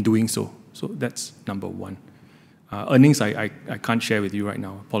in doing so. So that's number 1. Earnings, I can't share with you right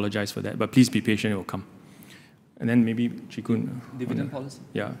now. Apologize for that. But please be patient, it will come. And then maybe Chee Koon. Dividend policy?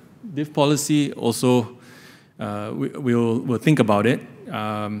 Yeah. Div policy also, we'll think about it.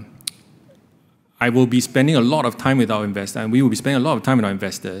 I will be spending a lot of time with our investors, and we will be spending a lot of time with our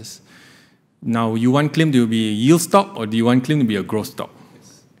investors. Now, you want CLIM to be a yield stock, or do you want CLIM to be a growth stock?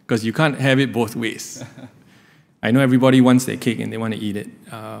 Because you can't have it both ways. I know everybody wants their cake and they want to eat it.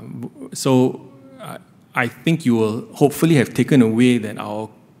 I think you will hopefully have taken away that our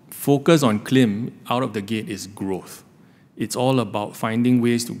focus on CLIM out of the gate is growth. It's all about finding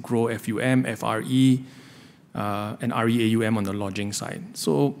ways to grow FUM, FRE, and REAUM on the lodging side.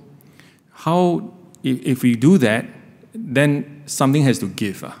 So if we do that, then something has to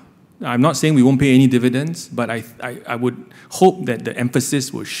give. I'm not saying we won't pay any dividends, but I would hope that the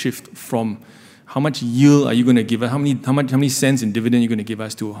emphasis will shift from how much yield are you going to give us, how many cents in dividend you're going to give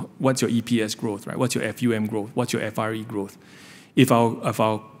us, to what's your EPS growth, right? What's your FUM growth? What's your FRE growth? If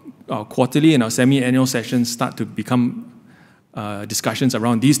our quarterly and our semi-annual sessions start to become discussions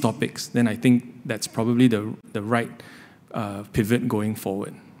around these topics, then I think that's probably the right pivot going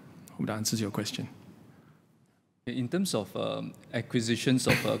forward. Hope that answers your question. In terms of acquisitions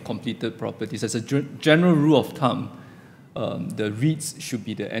of completed properties, as a general rule of thumb, the REITs should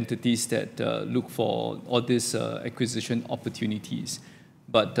be the entities that look for all these acquisition opportunities.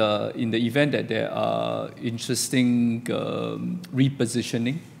 But in the event that there are interesting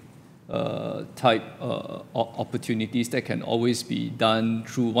repositioning type opportunities, that can always be done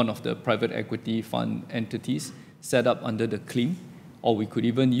through one of the private equity fund entities set up under the CLIM, or we could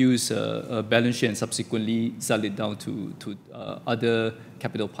even use a balance sheet and subsequently sell it down to other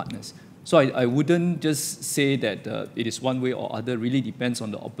capital partners. So I wouldn't just say that it is one way or other. It really depends on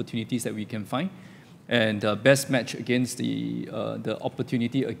the opportunities that we can find, and best match against the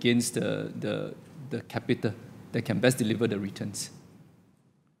opportunity against the capital that can best deliver the returns.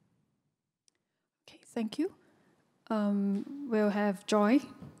 Okay, thank you. We'll have Joy.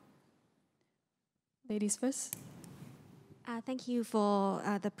 Ladies first. Thank you for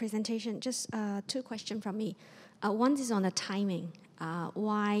the presentation. Just two questions from me. One is on the timing.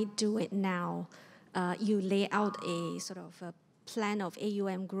 Why do it now? You lay out a sort of a plan of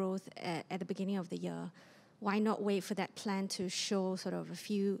AUM growth at the beginning of the year. Why not wait for that plan to show sort of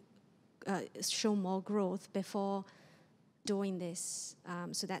show more growth before doing this?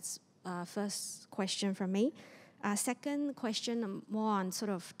 So that's first question from me. Second question, more on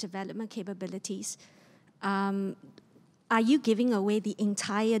sort of development capabilities. Are you giving away the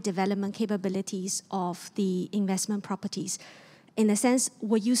entire development capabilities of the investment properties? In a sense,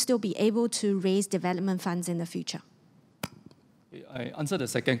 will you still be able to raise development funds in the future? I answer the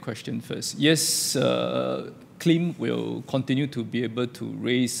second question first. Yes, CLIM will continue to be able to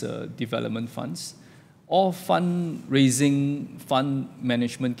raise development funds. All fundraising, fund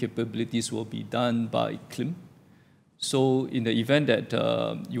management capabilities will be done by CLIM. So in the event that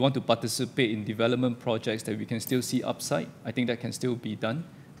you want to participate in development projects that we can still see upside, I think that can still be done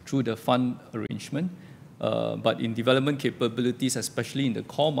through the fund arrangement. But in development capabilities, especially in the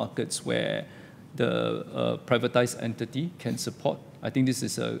core markets where the privatized entity can support, I think this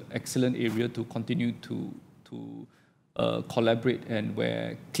is an excellent area to continue to collaborate, and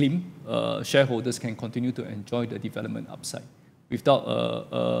where CLIM shareholders can continue to enjoy the development upside without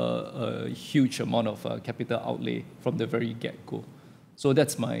a huge amount of capital outlay from the very get-go. So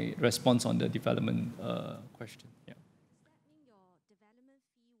that's my response on the development question. Yeah. Does that mean your development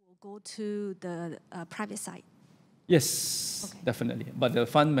fee will go to the private side? Yes, okay. Definitely. But the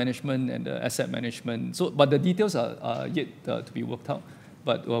fund management and the asset management, but the details are yet to be worked out.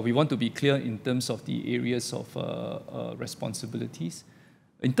 But we want to be clear in terms of the areas of responsibilities.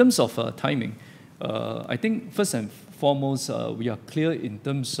 In terms of timing, I think first and foremost, we are clear in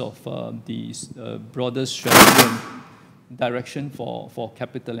terms of the broader strategy and direction for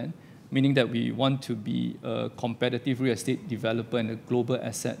CapitaLand, meaning that we want to be a competitive real estate developer and a global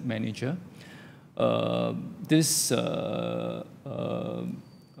asset manager. I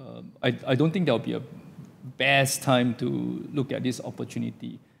don't think there will be a best time to look at this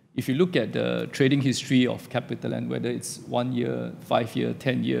opportunity. If you look at the trading history of CapitaLand, whether it's 1 year, 5 year,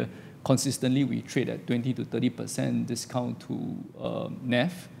 10 year, consistently we trade at 20 to 30% discount to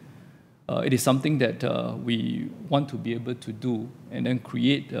NAV. It is something that we want to be able to do, and then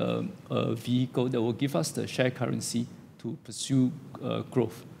create a vehicle that will give us the share currency to pursue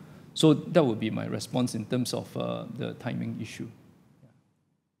growth. So that would be my response in terms of the timing issue. Yeah.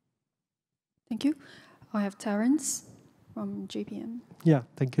 Thank you. I have Terence from JPM. Yeah,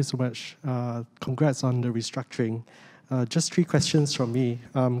 thank you so much. Congrats on the restructuring. Just 3 questions from me.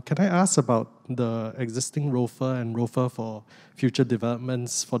 Can I ask about the existing ROFR and ROFR for future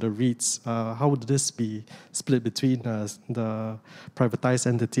developments for the REITs? How would this be split between the privatized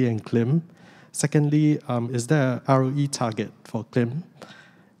entity and CLIM? Secondly, is there a ROE target for CLIM?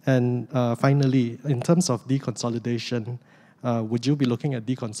 And finally, in terms of deconsolidation, would you be looking at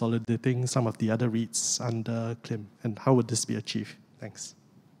deconsolidating some of the other REITs under CLIM? And how would this be achieved? Thanks.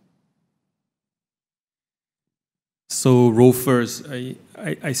 So ROFRs,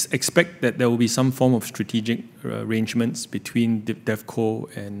 I expect that there will be some form of strategic arrangements between DevCo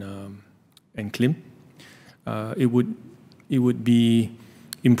and CLIM. It would be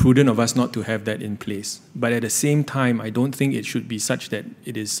imprudent of us not to have that in place. But at the same time, I don't think it should be such that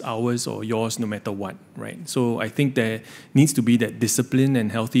it is ours or yours no matter what, right? So I think there needs to be that discipline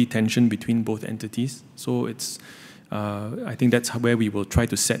and healthy tension between both entities. So it's, I think that's where we will try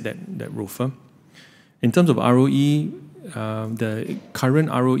to set that ROFR. In terms of ROE, the current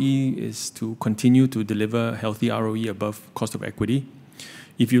ROE is to continue to deliver healthy ROE above cost of equity.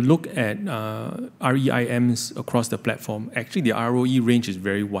 If you look at REIMs across the platform, actually the ROE range is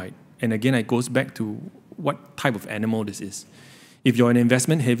very wide. And again, it goes back to what type of animal this is. If you're an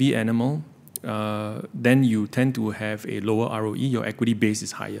investment-heavy animal, then you tend to have a lower ROE, your equity base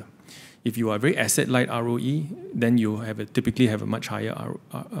is higher. If you are very asset-light ROE, then you typically have a much higher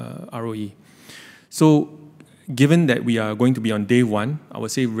ROE. So given that we are going to be on day one, I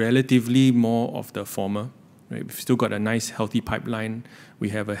would say relatively more of the former. Right? We've still got a nice, healthy pipeline. We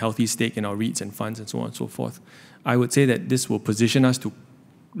have a healthy stake in our REITs and funds and so on and so forth. I would say that this will position us to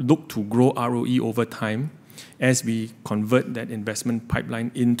look to grow ROE over time as we convert that investment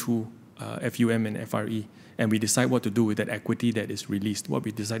pipeline into FUM and FRE, and we decide what to do with that equity that is released, what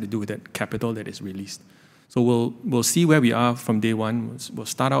we decide to do with that capital that is released. So we'll see where we are from day one. We'll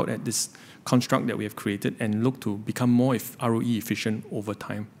start out at this construct that we have created and look to become more ROE efficient over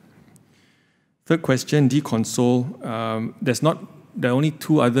time. Third question, deconsole. There are only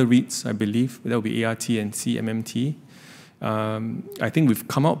two other REITs, I believe. That will be ART and CMMT. I think we've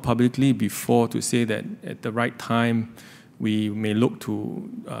come out publicly before to say that at the right time, we may look to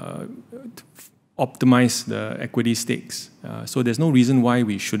optimize the equity stakes. So there's no reason why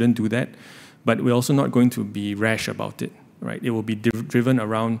we shouldn't do that, but we're also not going to be rash about it. Right? It will be driven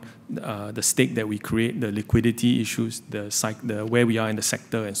around the stake that we create, the liquidity issues, the where we are in the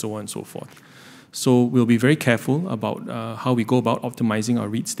sector, and so on and so forth. So we'll be very careful about how we go about optimizing our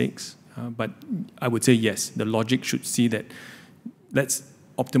REIT stakes. But I would say yes, the logic should see that let's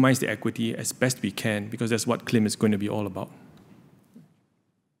optimize the equity as best we can, because that's what CLIM is going to be all about.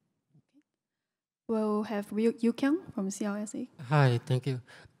 We'll have Yu Kyung from CLSA. Hi, thank you.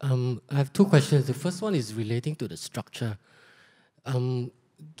 I have two questions. The first one is relating to the structure. Can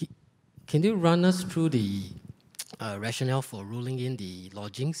you run us through the rationale for rolling in the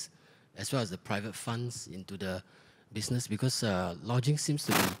lodgings as well as the private funds into the business? Because lodging seems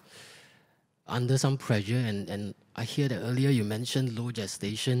to be under some pressure, and I hear that earlier you mentioned low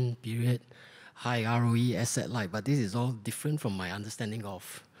gestation period, high ROE, asset light, but this is all different from my understanding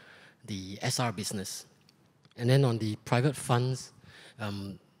of the SR business. And then on the private funds,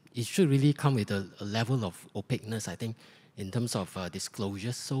 it should really come with a level of opaqueness, I think, in terms of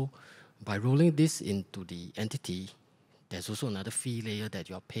disclosures. So by rolling this into the entity, there's also another fee layer that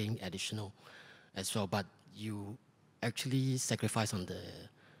you're paying additional as well, but you actually sacrifice on the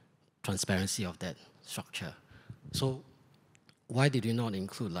transparency of that structure. So why did you not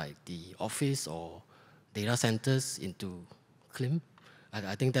include like the office or data centers into CLIM?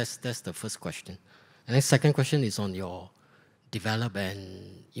 I think that's the first question. And the second question is on your develop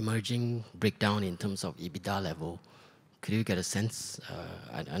and emerging breakdown in terms of EBITDA level. Could you get a sense?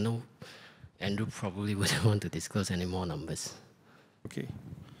 I know Andrew probably wouldn't want to disclose any more numbers. Okay.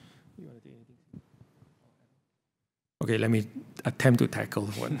 Okay, let me attempt to tackle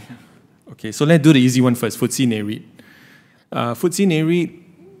one. Okay, so let's do the easy one first, FTSE NAREIT. FTSE NAREIT,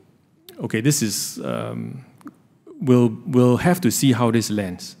 okay, this is, we'll have to see how this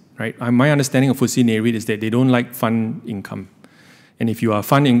lands, right? My understanding of FTSE NAREIT is that they don't like fund income. And if you are a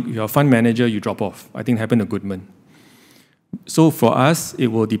fund manager, you drop off. I think it happened to Goodman. So for us, it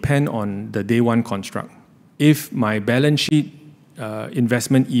will depend on the day one construct. If my balance sheet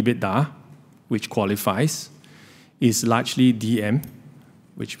investment EBITDA, which qualifies, is largely DM,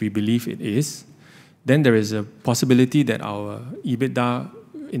 which we believe it is, then there is a possibility that our EBITDA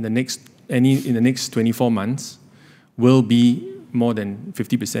in the next 24 months will be more than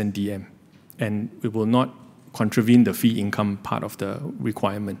 50% DM, and it will not contravene the fee income part of the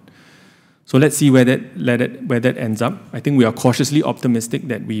requirement. So let's see where that ends up. I think we are cautiously optimistic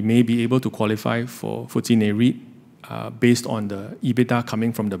that we may be able to qualify for FTSE NAREIT based on the EBITDA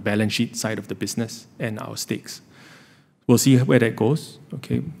coming from the balance sheet side of the business and our stakes. We'll see where that goes.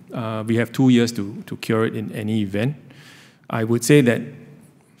 Okay, we have 2 years to cure it in any event. I would say that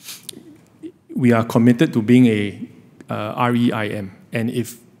we are committed to being a REIM, and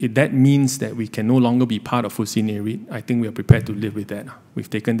if that means that we can no longer be part of FTSE NAREIT, I think we are prepared to live with that. We've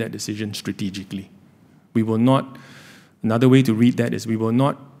taken that decision strategically. We will not, another way to read that is we will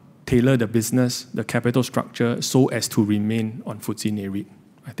not tailor the business, the capital structure, so as to remain on FTSE NAREIT.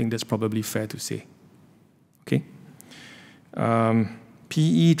 I think that's probably fair to say. Okay.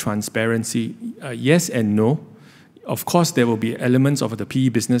 PE transparency, yes and no. Of course, there will be elements of the PE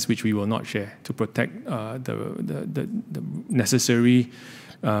business which we will not share to protect the necessary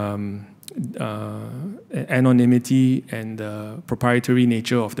anonymity and the proprietary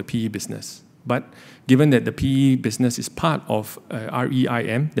nature of the PE business. But given that the PE business is part of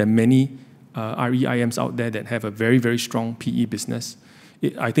REIM, there are many REIMs out there that have a very, very strong PE business.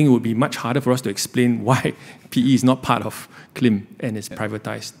 I think it would be much harder for us to explain why PE is not part of CLIM and is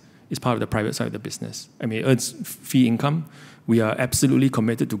privatized. It's part of the private side of the business. I mean, it earns fee income. We are absolutely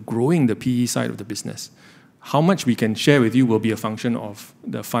committed to growing the PE side of the business. How much we can share with you will be a function of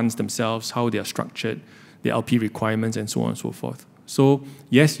the funds themselves, how they are structured, the LP requirements, and so on and so forth. So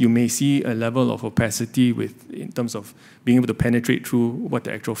yes, you may see a level of opacity in terms of being able to penetrate through what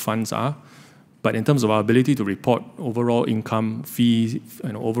the actual funds are. But in terms of our ability to report overall income, fees,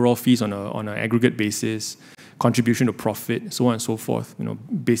 overall fees on an aggregate basis, contribution to profit, so on and so forth,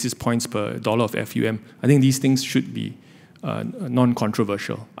 basis points per dollar of FUM, I think these things should be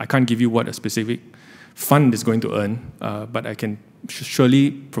non-controversial. I can't give you what a specific fund is going to earn, but I can surely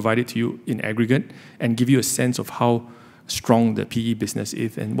provide it to you in aggregate and give you a sense of how strong the PE business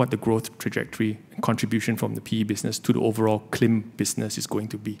is and what the growth trajectory and contribution from the PE business to the overall CLIM business is going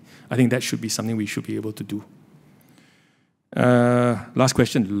to be. I think that should be something we should be able to do. Last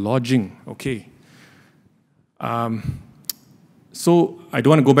question, lodging. Okay. So I don't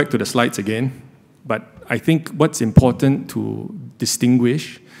want to go back to the slides again, but I think what's important to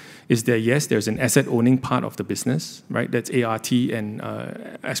distinguish is that, yes, there's an asset owning part of the business, right? That's ART and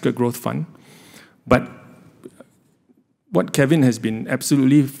Asset Growth Fund. But what Kevin has been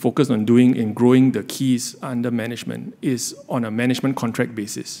absolutely focused on doing in growing the keys under management is on a management contract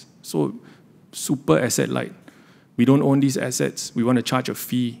basis. So super asset light. We don't own these assets. We want to charge a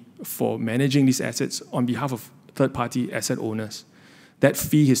fee for managing these assets on behalf of third-party asset owners. That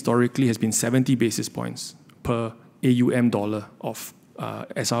fee historically has been 70 basis points per AUM dollar of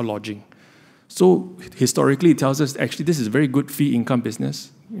SR lodging. So historically, it tells us actually this is a very good fee income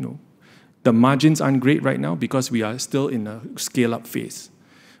business. The margins aren't great right now because we are still in a scale-up phase.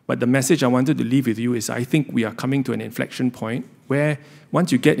 But the message I wanted to leave with you is I think we are coming to an inflection point where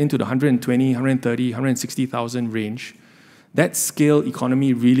once you get into the 120, 130, 160,000 range, that scale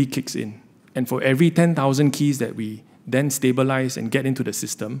economy really kicks in. And for every 10,000 keys that we then stabilize and get into the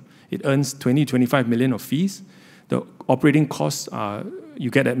system, it earns 20, 25 million of fees. The operating costs are,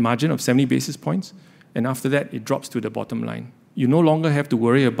 you get a margin of 70 basis points, and after that, it drops to the bottom line. You no longer have to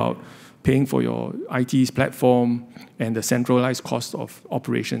worry about paying for your IT's platform and the centralized cost of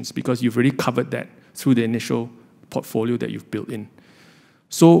operations because you've already covered that through the initial portfolio that you've built in.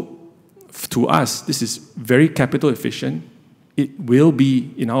 So to us, this is very capital efficient. It will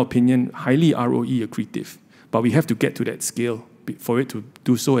be, in our opinion, highly ROE accretive, but we have to get to that scale for it to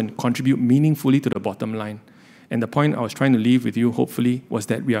do so and contribute meaningfully to the bottom line. And the point I was trying to leave with you, hopefully, was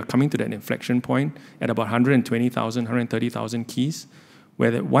that we are coming to that inflection point at about 120,000, 130,000 keys,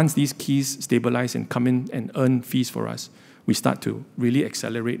 where once these keys stabilize and come in and earn fees for us, we start to really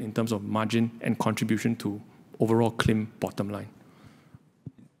accelerate in terms of margin and contribution to overall CLIM bottom line.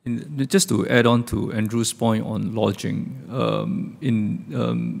 Just to add on to Andrew's point on lodging,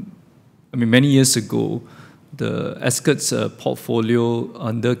 many years ago, the Ascot's portfolio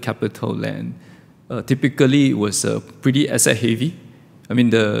under CapitaLand, typically it was pretty asset heavy.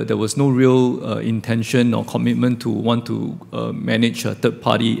 There was no real intention or commitment to want to manage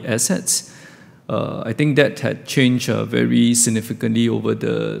third-party assets. I think that had changed very significantly over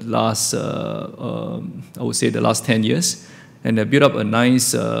the last, I would say, the last 10 years, and they built up a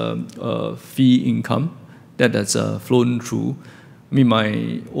nice fee income that has flown through.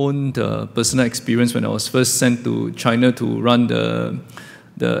 My own personal experience when I was first sent to China to run the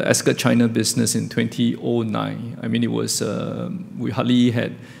Ascot China business in 2009. It was, we hardly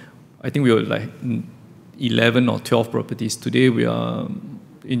had, I think we were like 11 or 12 properties. Today we are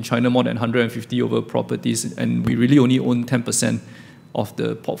in China more than 150 over properties, and we really only own 10% of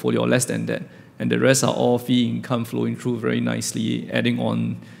the portfolio, or less than that. And the rest are all fee income flowing through very nicely, adding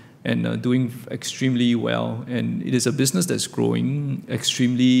on and doing extremely well. And it is a business that's growing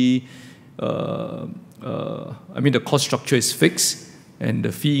extremely, the cost structure is fixed, and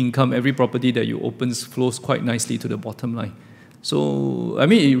the fee income, every property that you open flows quite nicely to the bottom line. So,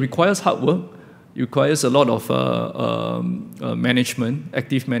 it requires hard work. It requires a lot of management,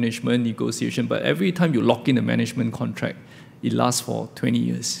 active management, negotiation. But every time you lock in a management contract, it lasts for 20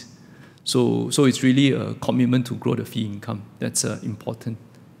 years. So it's really a commitment to grow the fee income. That's important.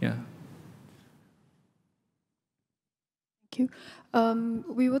 Yeah. Thank you.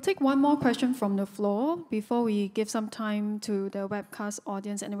 We will take one more question from the floor before we give some time to the webcast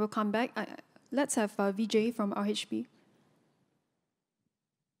audience, and we'll come back. Let's have Vijay from RHB.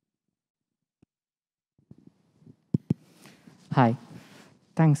 Hi.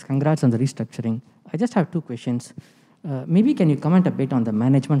 Thanks. Congrats on the restructuring. I just have two questions. Maybe can you comment a bit on the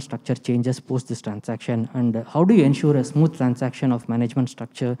management structure changes post this transaction, and how do you ensure a smooth transaction of management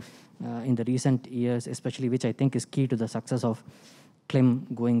structure in the recent years, especially which I think is key to the success of CLIM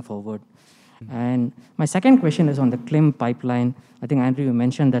going forward? And my second question is on the CLIM pipeline. I think, Andrew, you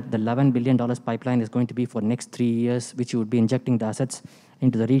mentioned that the $11 billion pipeline is going to be for next 3 years, which you would be injecting the assets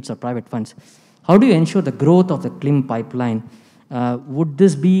into the REITs or private funds. How do you ensure the growth of the CLIM pipeline? Would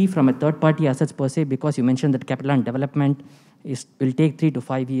this be from a third-party assets per se? Because you mentioned that CapitaLand development will take 3 to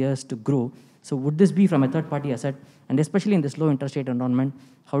 5 years to grow. So would this be from a third-party asset? And especially in this low interest rate environment,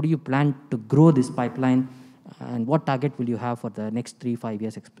 how do you plan to grow this pipeline? And what target will you have for the next 3-5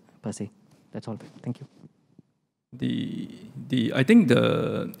 years per se? That's all. Thank you. I think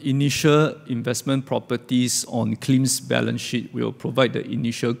the initial investment properties on CLIM's balance sheet will provide the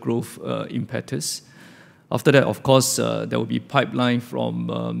initial growth impetus. After that, of course, there will be pipeline from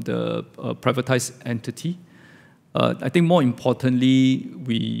the privatized entity. I think more importantly,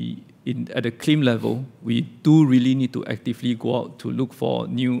 at the CLIM level, we do really need to actively go out to look for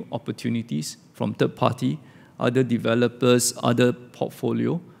new opportunities from third party, other developers, other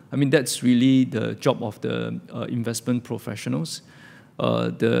portfolio. I mean, that's really the job of the investment professionals.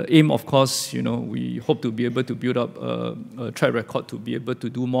 The aim, of course, we hope to be able to build up a track record to be able to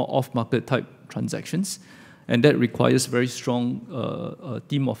do more off-market type transactions. And that requires very strong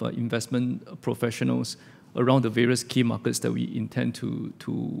team of investment professionals around the various key markets that we intend to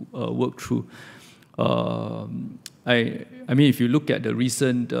work through. I mean, if you look at the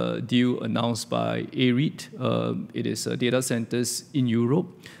recent deal announced by AREIT, it is data centers in Europe.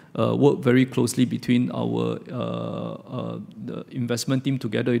 Work very closely between the investment team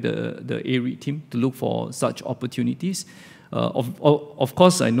together with the AREIT team to look for such opportunities. Of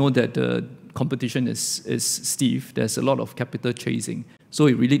course, I know that the competition is stiff. There's a lot of capital chasing. So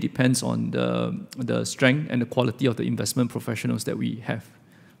it really depends on the strength and the quality of the investment professionals that we have.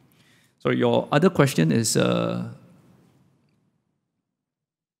 So your other question is the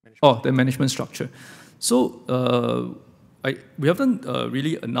management structure. So we haven't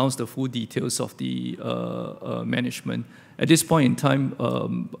really announced the full details of the management. At this point in time,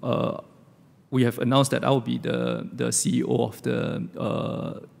 we have announced that I will be the CEO of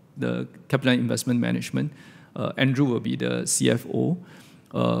the CapitaLand Investment Management. Andrew will be the CFO.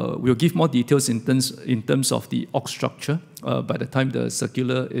 We'll give more details in terms of the org structure by the time the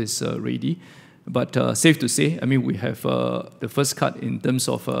circular is ready. But safe to say, I mean, we have the first cut in terms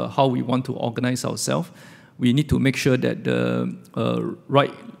of how we want to organize ourselves. We need to make sure that the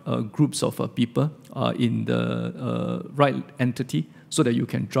right groups of people are in the right entity so that you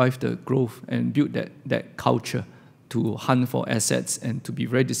can drive the growth and build that culture to hunt for assets and to be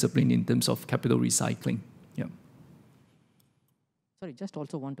very disciplined in terms of capital recycling. Yeah. Sorry, just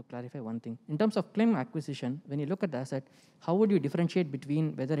also want to clarify one thing. In terms of CLIM acquisition, when you look at the asset, how would you differentiate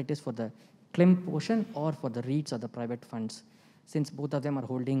between whether it is for the CLIM portion or for the REITs or the private funds, since both of them are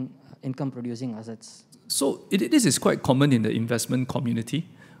holding income-producing assets? So this is quite common in the investment community,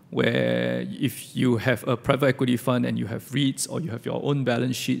 where if you have a private equity fund and you have REITs or you have your own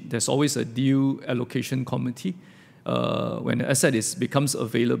balance sheet, there's always a deal allocation committee. When the asset becomes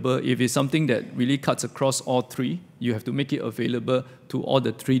available, if it's something that really cuts across all three, you have to make it available to all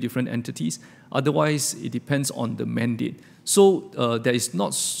the three different entities. Otherwise, it depends on the mandate. So there is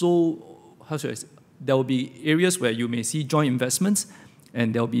not so, how should I say, there will be areas where you may see joint investments,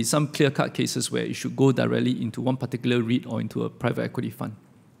 and there will be some clear-cut cases where it should go directly into one particular REIT or into a private equity fund.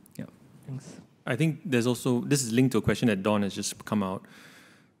 Yeah. Thanks. I think there's also, this is linked to a question that Dawn has just come out.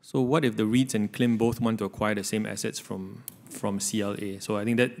 So what if the REITs and CLIM both want to acquire the same assets from CLA? So I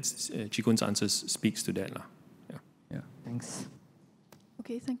think that Chee Koon's answer speaks to that. Yeah. Thanks.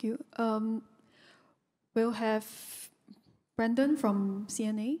 Okay, thank you. We'll have Brendan from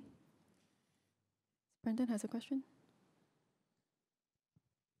CNA. Brendan has a question.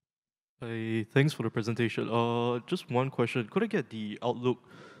 Hey, thanks for the presentation. Just one question. Could I get the outlook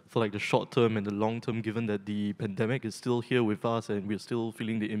for like the short term and the long term, given that the pandemic is still here with us and we're still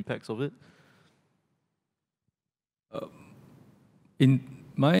feeling the impacts of it? In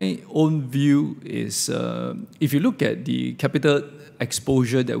my own view is, if you look at the capital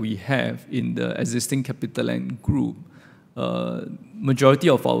exposure that we have in the existing CapitaLand group, majority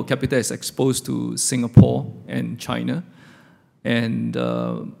of our capital is exposed to Singapore and China. And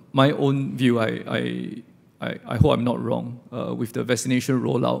my own view, I hope I'm not wrong, with the vaccination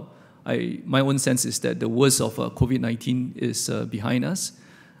rollout, my own sense is that the worst of COVID-19 is behind us.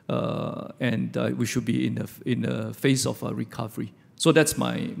 and we should be in a phase of recovery. So that's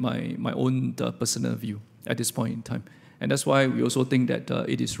my own personal view at this point in time. And that's why we also think that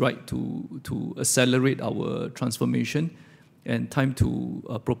it is right to accelerate our transformation and time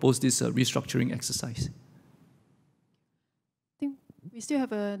to propose this restructuring exercise. I think we still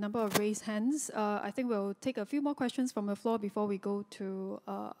have a number of raised hands. I think we'll take a few more questions from the floor before we go to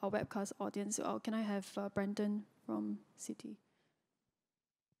our webcast audience. Can I have Brandon from Citi?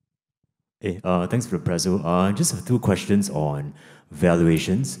 Hey, thanks for the preso. Just have two questions on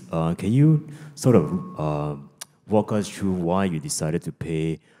valuations. Can you sort of walk us through why you decided to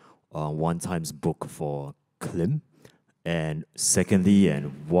pay 1x book for CLIM? And secondly,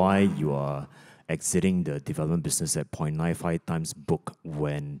 and why you are exiting the development business at 0.95x book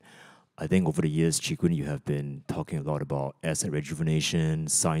when I think over the years, Chee Koon, you have been talking a lot about asset rejuvenation,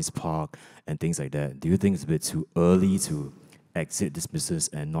 science park, and things like that. Do you think it's a bit too early to exit this business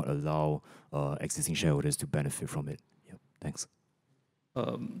and not allow existing shareholders to benefit from it? Yeah, thanks.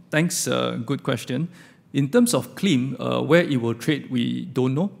 Thanks, good question. In terms of CLIM, where it will trade, we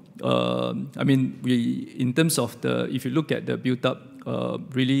don't know. I mean, in terms of if you look at the build-up,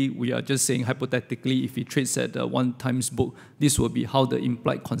 really, we are just saying hypothetically, if it trades at 1x book, this will be how the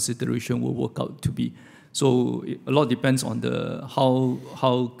implied consideration will work out to be. So a lot depends on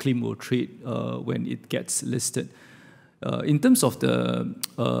how CLIM will trade when it gets listed. In terms of the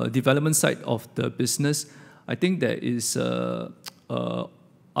development side of the business, I think there is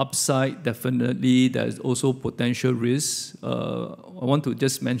upside, definitely. There's also potential risks. I want to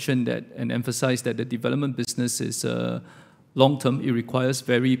just mention that and emphasize that the development business is long-term. It requires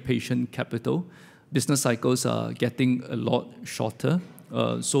very patient capital. Business cycles are getting a lot shorter.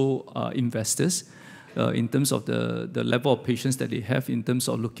 So are investors in terms of the level of patience that they have in terms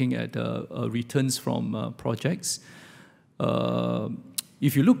of looking at returns from projects.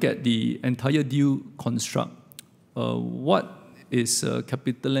 If you look at the entire deal construct, what is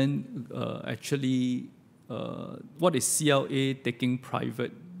CapitaLand actually, what is CLA taking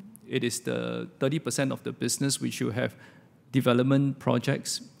private? It is the 30% of the business which you have development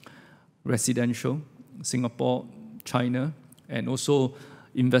projects, residential, Singapore, China, and also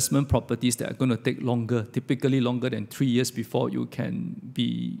investment properties that are going to take longer, typically longer than 3 years before you can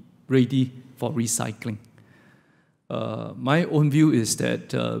be ready for recycling. My own view is that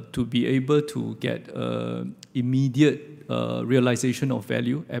to be able to get immediate realization of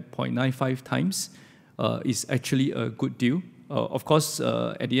value at 0.95x is actually a good deal. Of course,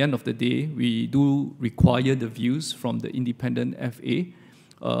 at the end of the day, we do require the views from the independent FA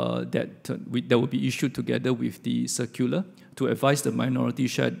that will be issued together with the circular to advise the minority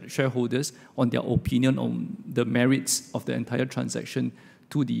shareholders on their opinion on the merits of the entire transaction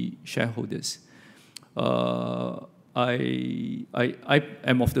to the shareholders. I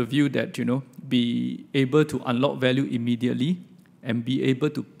am of the view that, be able to unlock value immediately and be able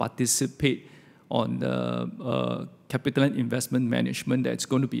to participate on the CapitaLand Investment Management that's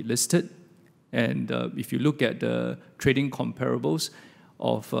going to be listed. And if you look at the trading comparables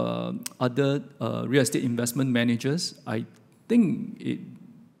of other real estate investment managers, I think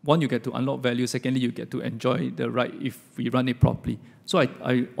one, you get to unlock value. Secondly, you get to enjoy the right if we run it properly. So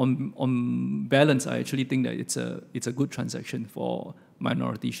on balance, I actually think that it's a good transaction for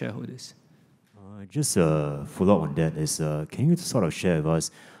minority shareholders. Just a follow-up on that is, can you sort of share with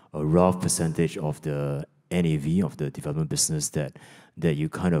us a rough percentage of the NAV of the development business that you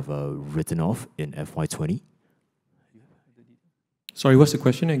kind of written off in FY20? Sorry, what's the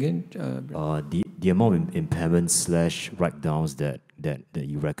question again? The amount of impairments / write-downs that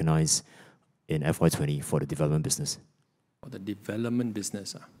you recognize in FY20 for the development business. For the development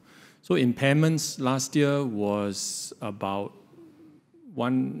business. So impairments last year was about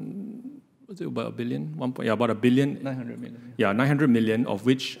about a billion? About a billion. 900 million. Yeah, 900 million, of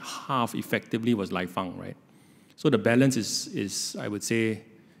which half effectively was Lai Fang, right? So the balance is I would say,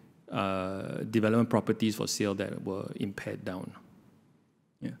 development properties for sale that were impaired down.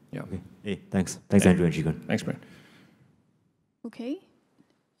 Yeah. Okay. Hey, thanks. Thanks, Andrew and Chee Koon. Thanks, Brent. Okay.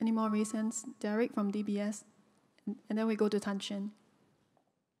 Any more raised hands? Derek from DBS. And then we go to Tan Shen.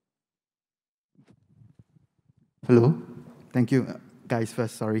 Hello. Thank you. Guys,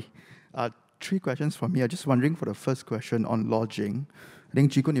 first, sorry. 3 questions from me. I'm just wondering for the first question on lodging. I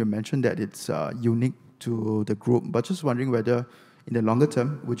think, Chee Koon, you mentioned that it's unique to the group, but just wondering whether in the longer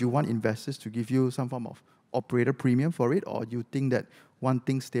term, would you want investors to give you some form of operator premium for it, or you think that one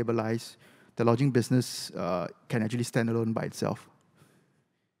thing stabilize, the lodging business can actually stand alone by itself?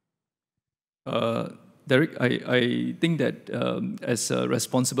 Derek, I think that as a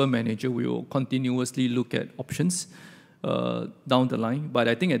responsible manager, we will continuously look at options. down the line. But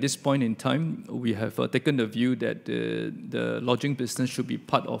I think at this point in time, we have taken the view that the lodging business should be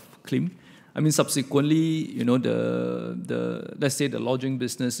part of CLIM. I mean, subsequently, you know, let's say the lodging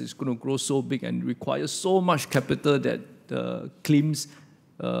business is going to grow so big and require so much capital that the CLIMs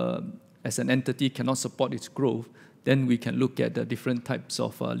as an entity cannot support its growth, then we can look at the different types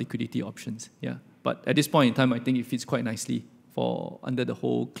of liquidity options. Yeah. But at this point in time, I think it fits quite nicely under the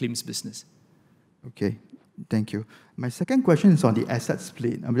whole CLIMs business. Okay, thank you. My second question is on the asset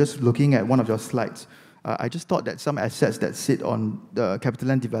split. I'm just looking at one of your slides. I just thought that some assets that sit on the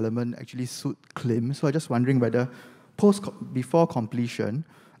CapitaLand development actually suit CLIM. So I'm just wondering whether before completion,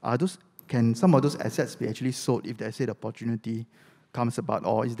 can some of those assets be actually sold if there's an opportunity comes about,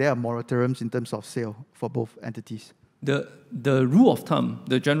 or is there a moratorium in terms of sale for both entities? The rule of thumb,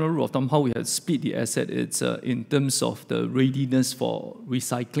 the general rule of thumb, how we have split the asset, it's in terms of the readiness for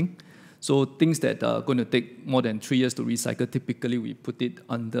recycling. So things that are going to take more than 3 years to recycle, typically we put it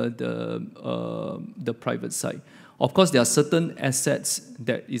under the private side. Of course, there are certain assets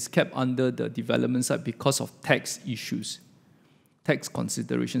that is kept under the development side because of tax issues, tax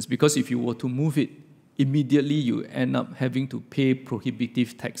considerations. Because if you were to move it immediately, you end up having to pay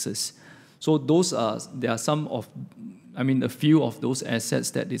prohibitive taxes. So there are a few of those assets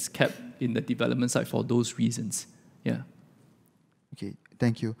that is kept in the development side for those reasons. Yeah. Okay.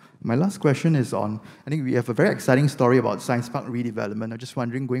 Thank you. My last question is on, I think we have a very exciting story about Science Park redevelopment. I'm just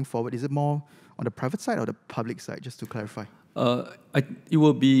wondering, going forward, is it more on the private side or the public side, just to clarify? It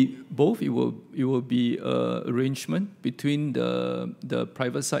will be both. It will be arrangement between the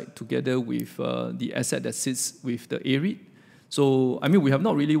private side together with the asset that sits with the AREIT. So, I mean, we have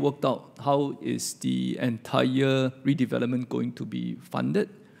not really worked out how is the entire redevelopment going to be funded.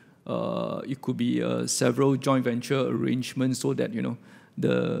 It could be several joint venture arrangements so that, you know,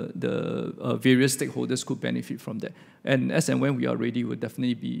 the various stakeholders could benefit from that. And as and when we are ready, we'll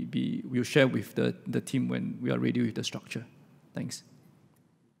definitely we'll share with the team when we are ready with the structure. Thanks.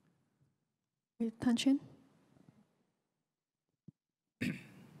 Tan Chen?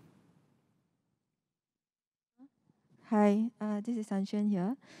 Hi, this is Sanshan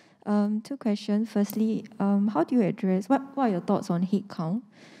here. 2 questions. Firstly, how do you address, what are your thoughts on headcount,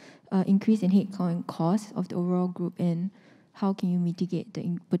 increase in headcount and cost of the overall group, and how can you mitigate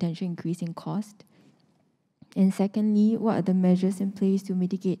the potential increase in cost? And secondly, what are the measures in place to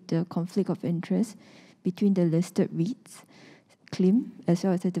mitigate the conflict of interest between the listed REITs, CLIM, as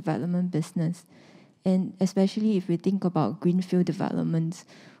well as the development business? And especially if we think about greenfield developments,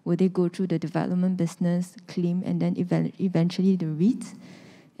 will they go through the development business, CLIM, and then eventually the REITs?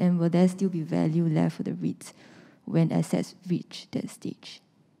 And will there still be value left for the REITs when assets reach that stage?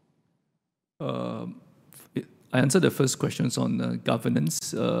 I answered the first questions on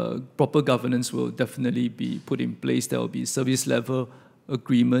governance. Proper governance will definitely be put in place. There will be service level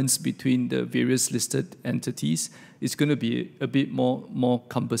agreements between the various listed entities. It's going to be a bit more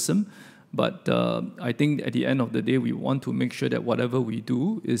cumbersome. But I think at the end of the day, we want to make sure that whatever we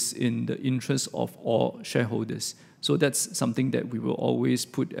do is in the interest of all shareholders. So that's something that we will always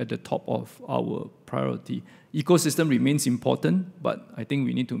put at the top of our priority. Ecosystem remains important, but I think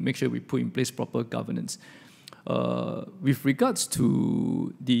we need to make sure we put in place proper governance. With regards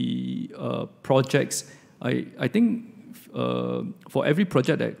to the projects, I think for every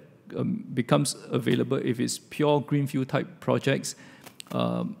project that becomes available, if it's pure greenfield type projects,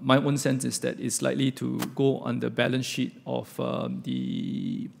 my own sense is that it's likely to go on the balance sheet of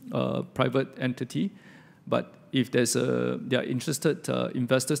the private entity. But if there are interested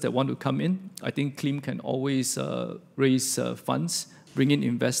investors that want to come in, I think CLIM can always raise funds, bring in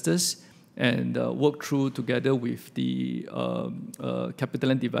investors, and work through together with the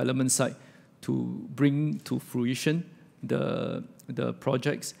CapitaLand development side to bring to fruition the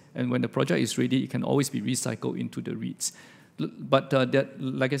projects. And when the project is ready, it can always be recycled into the REITs. But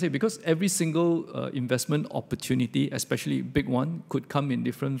like I said, because every single investment opportunity, especially big one, could come in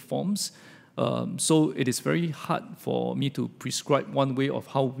different forms. So it is very hard for me to prescribe one way of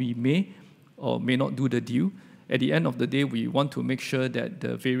how we may or may not do the deal. At the end of the day, we want to make sure that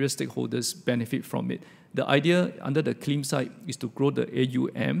the various stakeholders benefit from it. The idea under the CLIM side is to grow the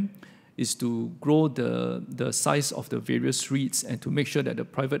AUM, is to grow the size of the various REITs, and to make sure that the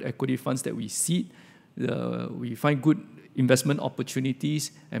private equity funds that we seed, we find good investment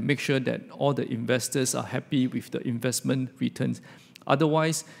opportunities and make sure that all the investors are happy with the investment returns.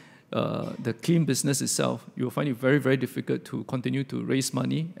 Otherwise, the CLIM business itself, you will find it very, very difficult to continue to raise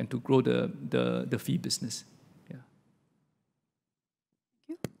money and to grow the fee business. Yeah.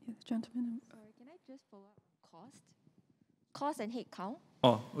 Thank you. Yes, gentlemen. Sorry, can I just follow up on cost? Cost and headcount?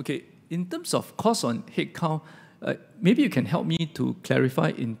 Oh, okay. In terms of cost on headcount, maybe you can help me to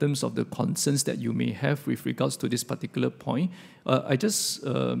clarify in terms of the concerns that you may have with regards to this particular point. I just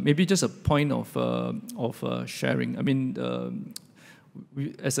maybe just a point of sharing. I mean,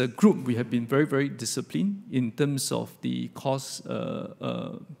 we, as a group, we have been very, very disciplined in terms of the cost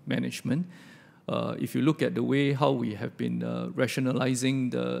management. If you look at the way how we have been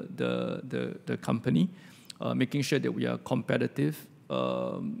rationalizing the company, making sure that we are competitive.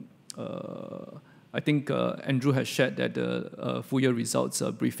 I think Andrew has shared that the full year results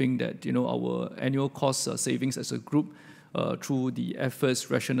briefing that our annual cost savings as a group through the efforts,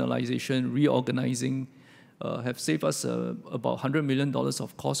 rationalization, reorganizing, have saved us about $100 million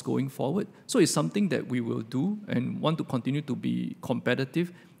of cost going forward. So it's something that we will do and want to continue to be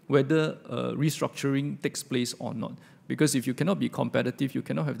competitive, whether restructuring takes place or not. Because if you cannot be competitive, you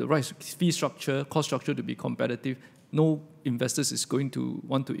cannot have the right fee structure, cost structure to be competitive, no investors is going to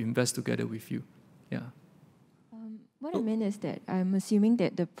want to invest together with you. Yeah. What I mean is that I'm assuming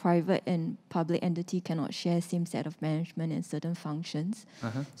that the private and public entity cannot share same set of management and certain functions.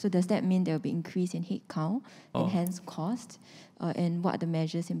 So does that mean there will be increase in headcount and hence cost? And what are the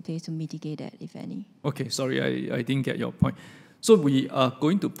measures in place to mitigate that, if any? Okay, sorry, I didn't get your point. So we are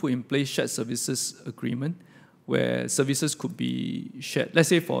going to put in place shared services agreement where services could be shared. Let's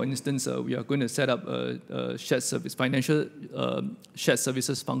say, for instance, we are going to set up a shared service, financial shared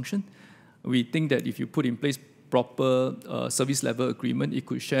services function. We think that if you put in place proper service level agreement, it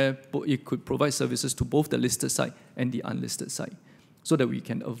could provide services to both the listed side and the unlisted side, so that we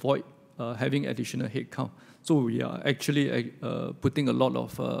can avoid having additional headcount. So we are actually putting a lot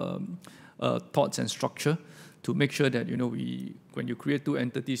of thoughts and structure to make sure that when you create two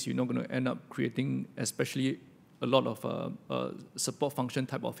entities, you're not going to end up creating especially a lot of support function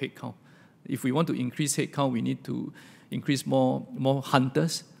type of headcount. If we want to increase headcount, we need to increase more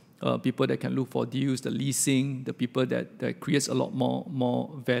hunters, people that can look for deals, the leasing, the people that creates a lot more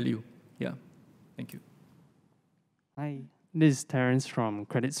value. Yeah, thank you. Hi, this is Terence from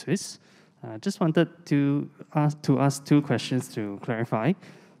Credit Suisse. Just wanted to ask two questions to clarify.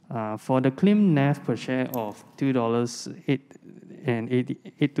 For the CLIM NAV per share of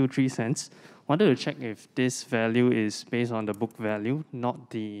 $2.823, wanted to check if this value is based on the book value, not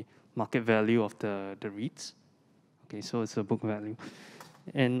the market value of the REITs. Okay, so it's a book value.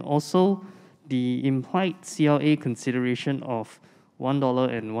 And also, the implied CLA consideration of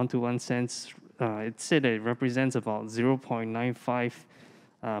 $1.121, it said that it represents about 0.95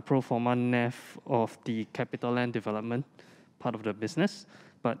 pro forma NAV of the CapitaLand development part of the business.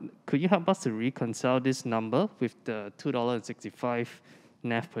 But could you help us to reconcile this number with the $2.65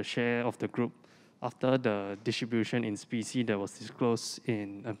 NAV per share of the group after the distribution in specie that was disclosed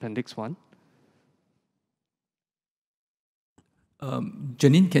in Appendix 1?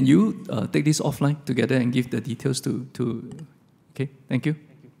 Janine, can you take this offline together and give the details to okay, thank you.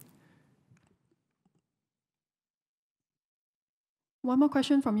 One more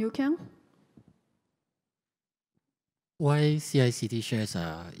question from you, Kiang. Why CICT shares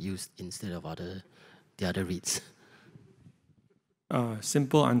are used instead of the other REITs?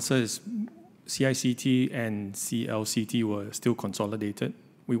 Simple answer is CICT and CLCT were still consolidated.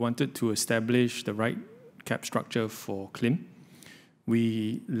 We wanted to establish the right cap structure for CLIM.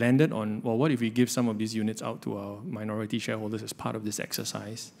 We landed on, well, what if we give some of these units out to our minority shareholders as part of this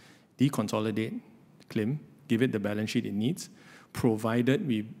exercise, deconsolidate CLIM, give it the balance sheet it needs, provided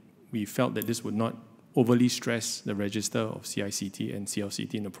we felt that this would not overly stress the register of CICT and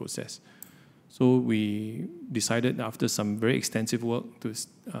CLCT in the process. So we decided after some very extensive work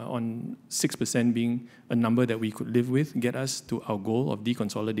on 6% being a number that we could live with, get us to our goal of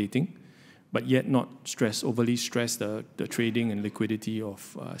deconsolidating, but yet not overly stress the trading and liquidity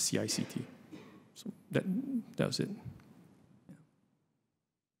of CICT. So that was it.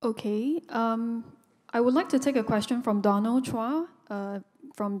 Okay. I would like to take a question from Donald Chua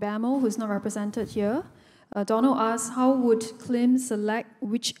from BAMO, who's not represented here. Donald asks, how would CLIM select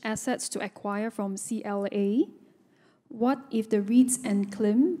which assets to acquire from CLA? What if the REITs and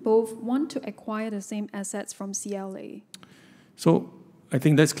CLIM both want to acquire the same assets from CLA? So I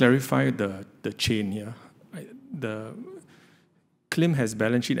think let's clarify the chain here. The CLIM has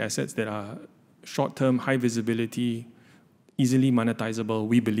balance sheet assets that are short-term, high visibility, easily monetizable,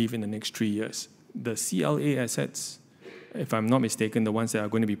 we believe, in the next 3 years. The CLA assets, if I'm not mistaken, the ones that are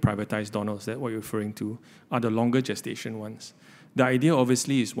going to be privatized, Donald, is that what you're referring to, are the longer gestation ones. The idea,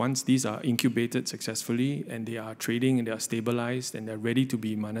 obviously, is once these are incubated successfully and they are trading and they are stabilized and they're ready to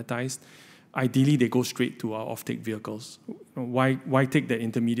be monetized, ideally they go straight to our offtake vehicles. Why take that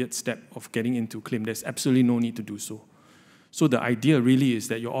intermediate step of getting into CLIM? There's absolutely no need to do so. So the idea really is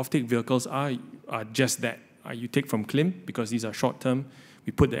that your offtake vehicles are just that. You take from CLIM, because these are short-term.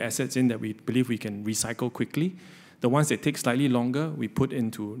 We put the assets in that we believe we can recycle quickly. The ones that take slightly longer, we put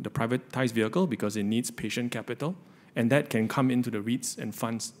into the privatized vehicle because it needs patient capital, and that can come into the REITs and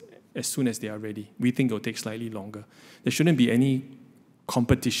funds as soon as they are ready. We think it will take slightly longer. There shouldn't be any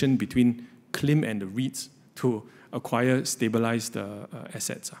competition between CLIM and the REITs to acquire stabilized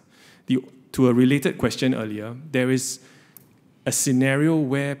assets. To a related question earlier, there is a scenario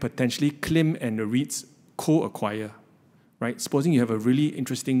where potentially CLIM and the REITs co-acquire, right? Supposing you have a really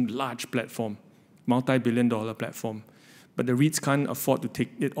interesting large platform, multi-billion-dollar platform, but the REITs can't afford to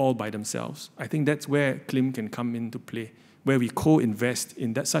take it all by themselves. I think that's where CLIM can come into play, where we co-invest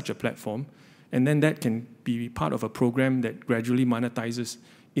in such a platform, and then that can be part of a program that gradually monetizes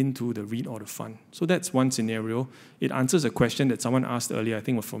into the REIT or the fund. So that's one scenario. It answers a question that someone asked earlier, I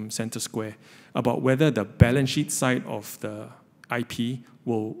think was from Center Square, about whether the balance sheet side of the IP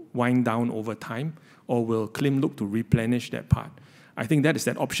will wind down over time, or will CLIM look to replenish that part? I think that is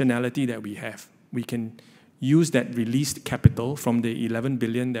that optionality that we have. We can use that released capital from the 11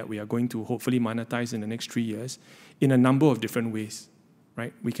 billion that we are going to hopefully monetize in the next 3 years in a number of different ways,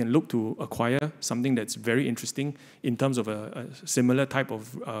 right? We can look to acquire something that's very interesting in terms of a similar type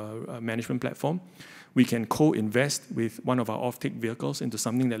of management platform. We can co-invest with one of our offtake vehicles into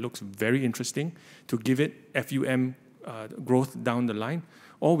something that looks very interesting to give it FUM growth down the line,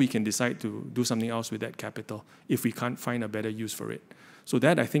 or we can decide to do something else with that capital if we can't find a better use for it. So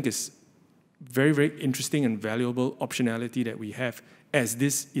that, I think, is very, very interesting and valuable optionality that we have as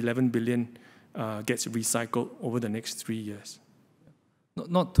this 11 billion gets recycled over the next 3 years.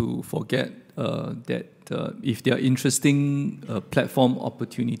 Not to forget that if there are interesting platform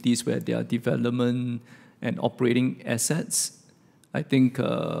opportunities where there are development and operating assets, I think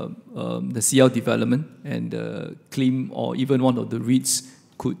the CL development and the CLIM or even one of the REITs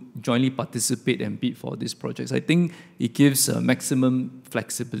could jointly participate and bid for these projects. I think it gives maximum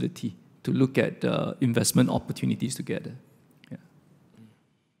flexibility to look at investment opportunities together. Yeah.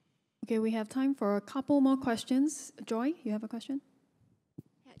 Okay, we have time for a couple more questions. Joy, you have a question?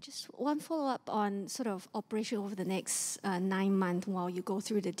 Yeah, just one follow-up on sort of operation over the next 9 months while you go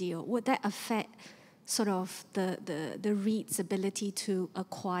through the deal. Would that affect sort of the REIT's ability to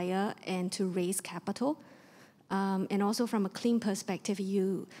acquire and to raise capital? And also from a CLIM perspective,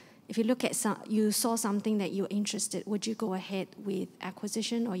 if you look at you saw something that you're interested, would you go ahead with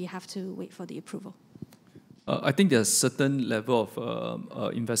acquisition, or you have to wait for the approval? I think there's a certain level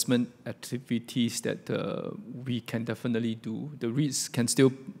of investment activities that we can definitely do. The REITs can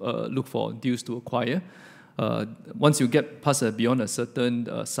still look for deals to acquire. Once you get past beyond a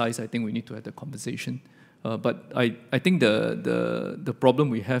certain size, I think we need to have the conversation. But I think the problem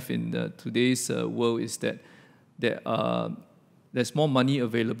we have in today's world is that there's more money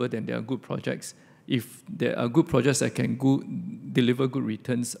available than there are good projects. If there are good projects that can deliver good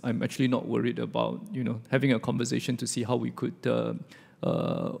returns, I'm actually not worried about having a conversation to see how we could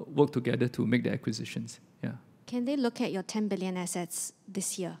work together to make the acquisitions. Yeah. Can they look at your 10 billion assets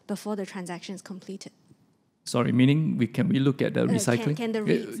this year before the transaction is completed? Sorry, meaning can we look at the recycling? Can the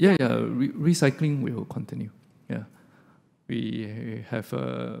REITs? Yeah. Recycling will continue. Yeah. We have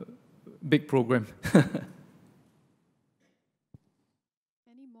a big program.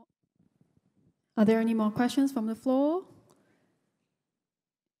 Are there any more questions from the floor?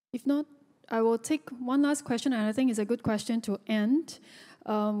 If not, I will take one last question, and I think it's a good question to end.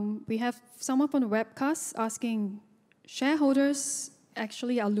 We have someone from the webcast asking, shareholders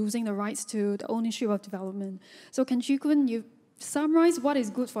actually are losing the rights to the ownership of development. So can you summarize what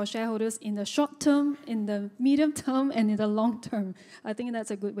is good for shareholders in the short term, in the medium term, and in the long term? I think that's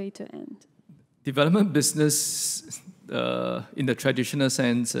a good way to end. Development business, in the traditional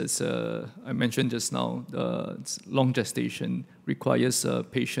sense, as I mentioned just now, it's long gestation, requires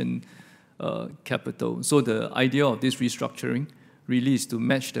patient capital. So the idea of this restructuring really is to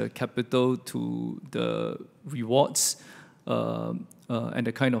match the capital to the rewards and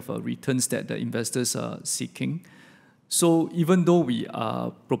the kind of returns that the investors are seeking. So even though we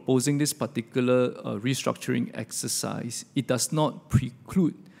are proposing this particular restructuring exercise, it does not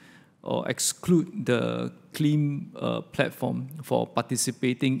preclude or exclude the CLIM platform for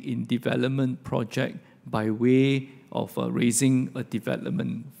participating in development project by way of raising a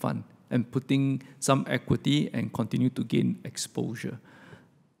development fund and putting some equity and continue to gain exposure.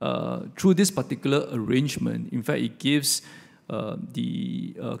 Through this particular arrangement, in fact, it gives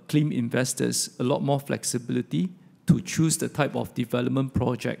the CLIM investors a lot more flexibility to choose the type of development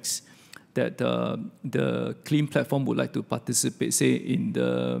projects that the CLIM platform would like to participate, say, in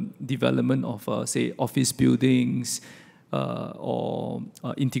the development of, say, office buildings, or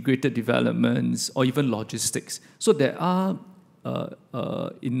integrated developments, or even logistics. So there are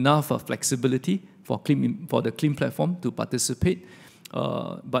enough flexibility for the CLIM platform to participate,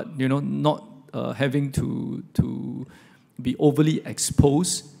 but not having to be overly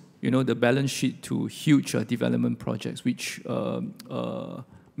exposed, the balance sheet to huge development projects, which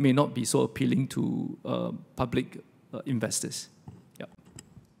may not be so appealing to public investors. Yeah.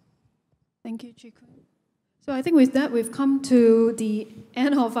 Thank you, Chee Koon. So I think with that, we've come to the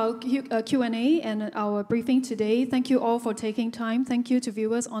end of our Q&A and our briefing today. Thank you all for taking time. Thank you to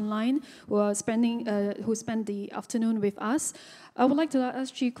viewers online who spent the afternoon with us. I would like to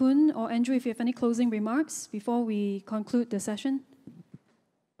ask Chee Koon or Andrew if you have any closing remarks before we conclude the session.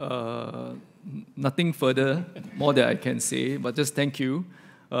 Nothing further, more that I can say, but just thank you.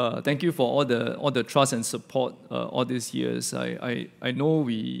 Thank you for all the trust and support all these years. I know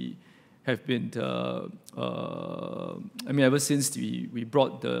we have been, ever since we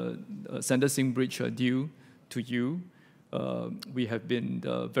brought the Sanderson Bridge deal to you, we have been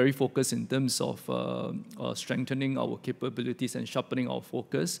very focused in terms of strengthening our capabilities and sharpening our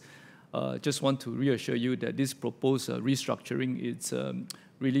focus. Just want to reassure you that this proposed restructuring is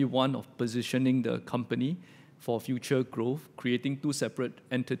really one of positioning the company for future growth, creating two separate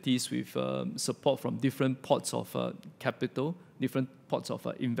entities with support from different pots of capital, different pots of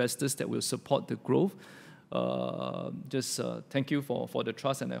investors that will support the growth. Thank you for the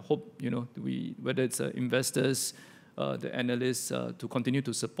trust, and I hope whether it's investors, the analysts, to continue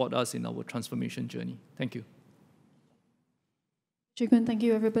to support us in our transformation journey. Thank you. Chee Koon, thank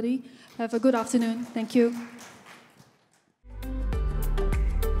you, everybody. Have a good afternoon. Thank you.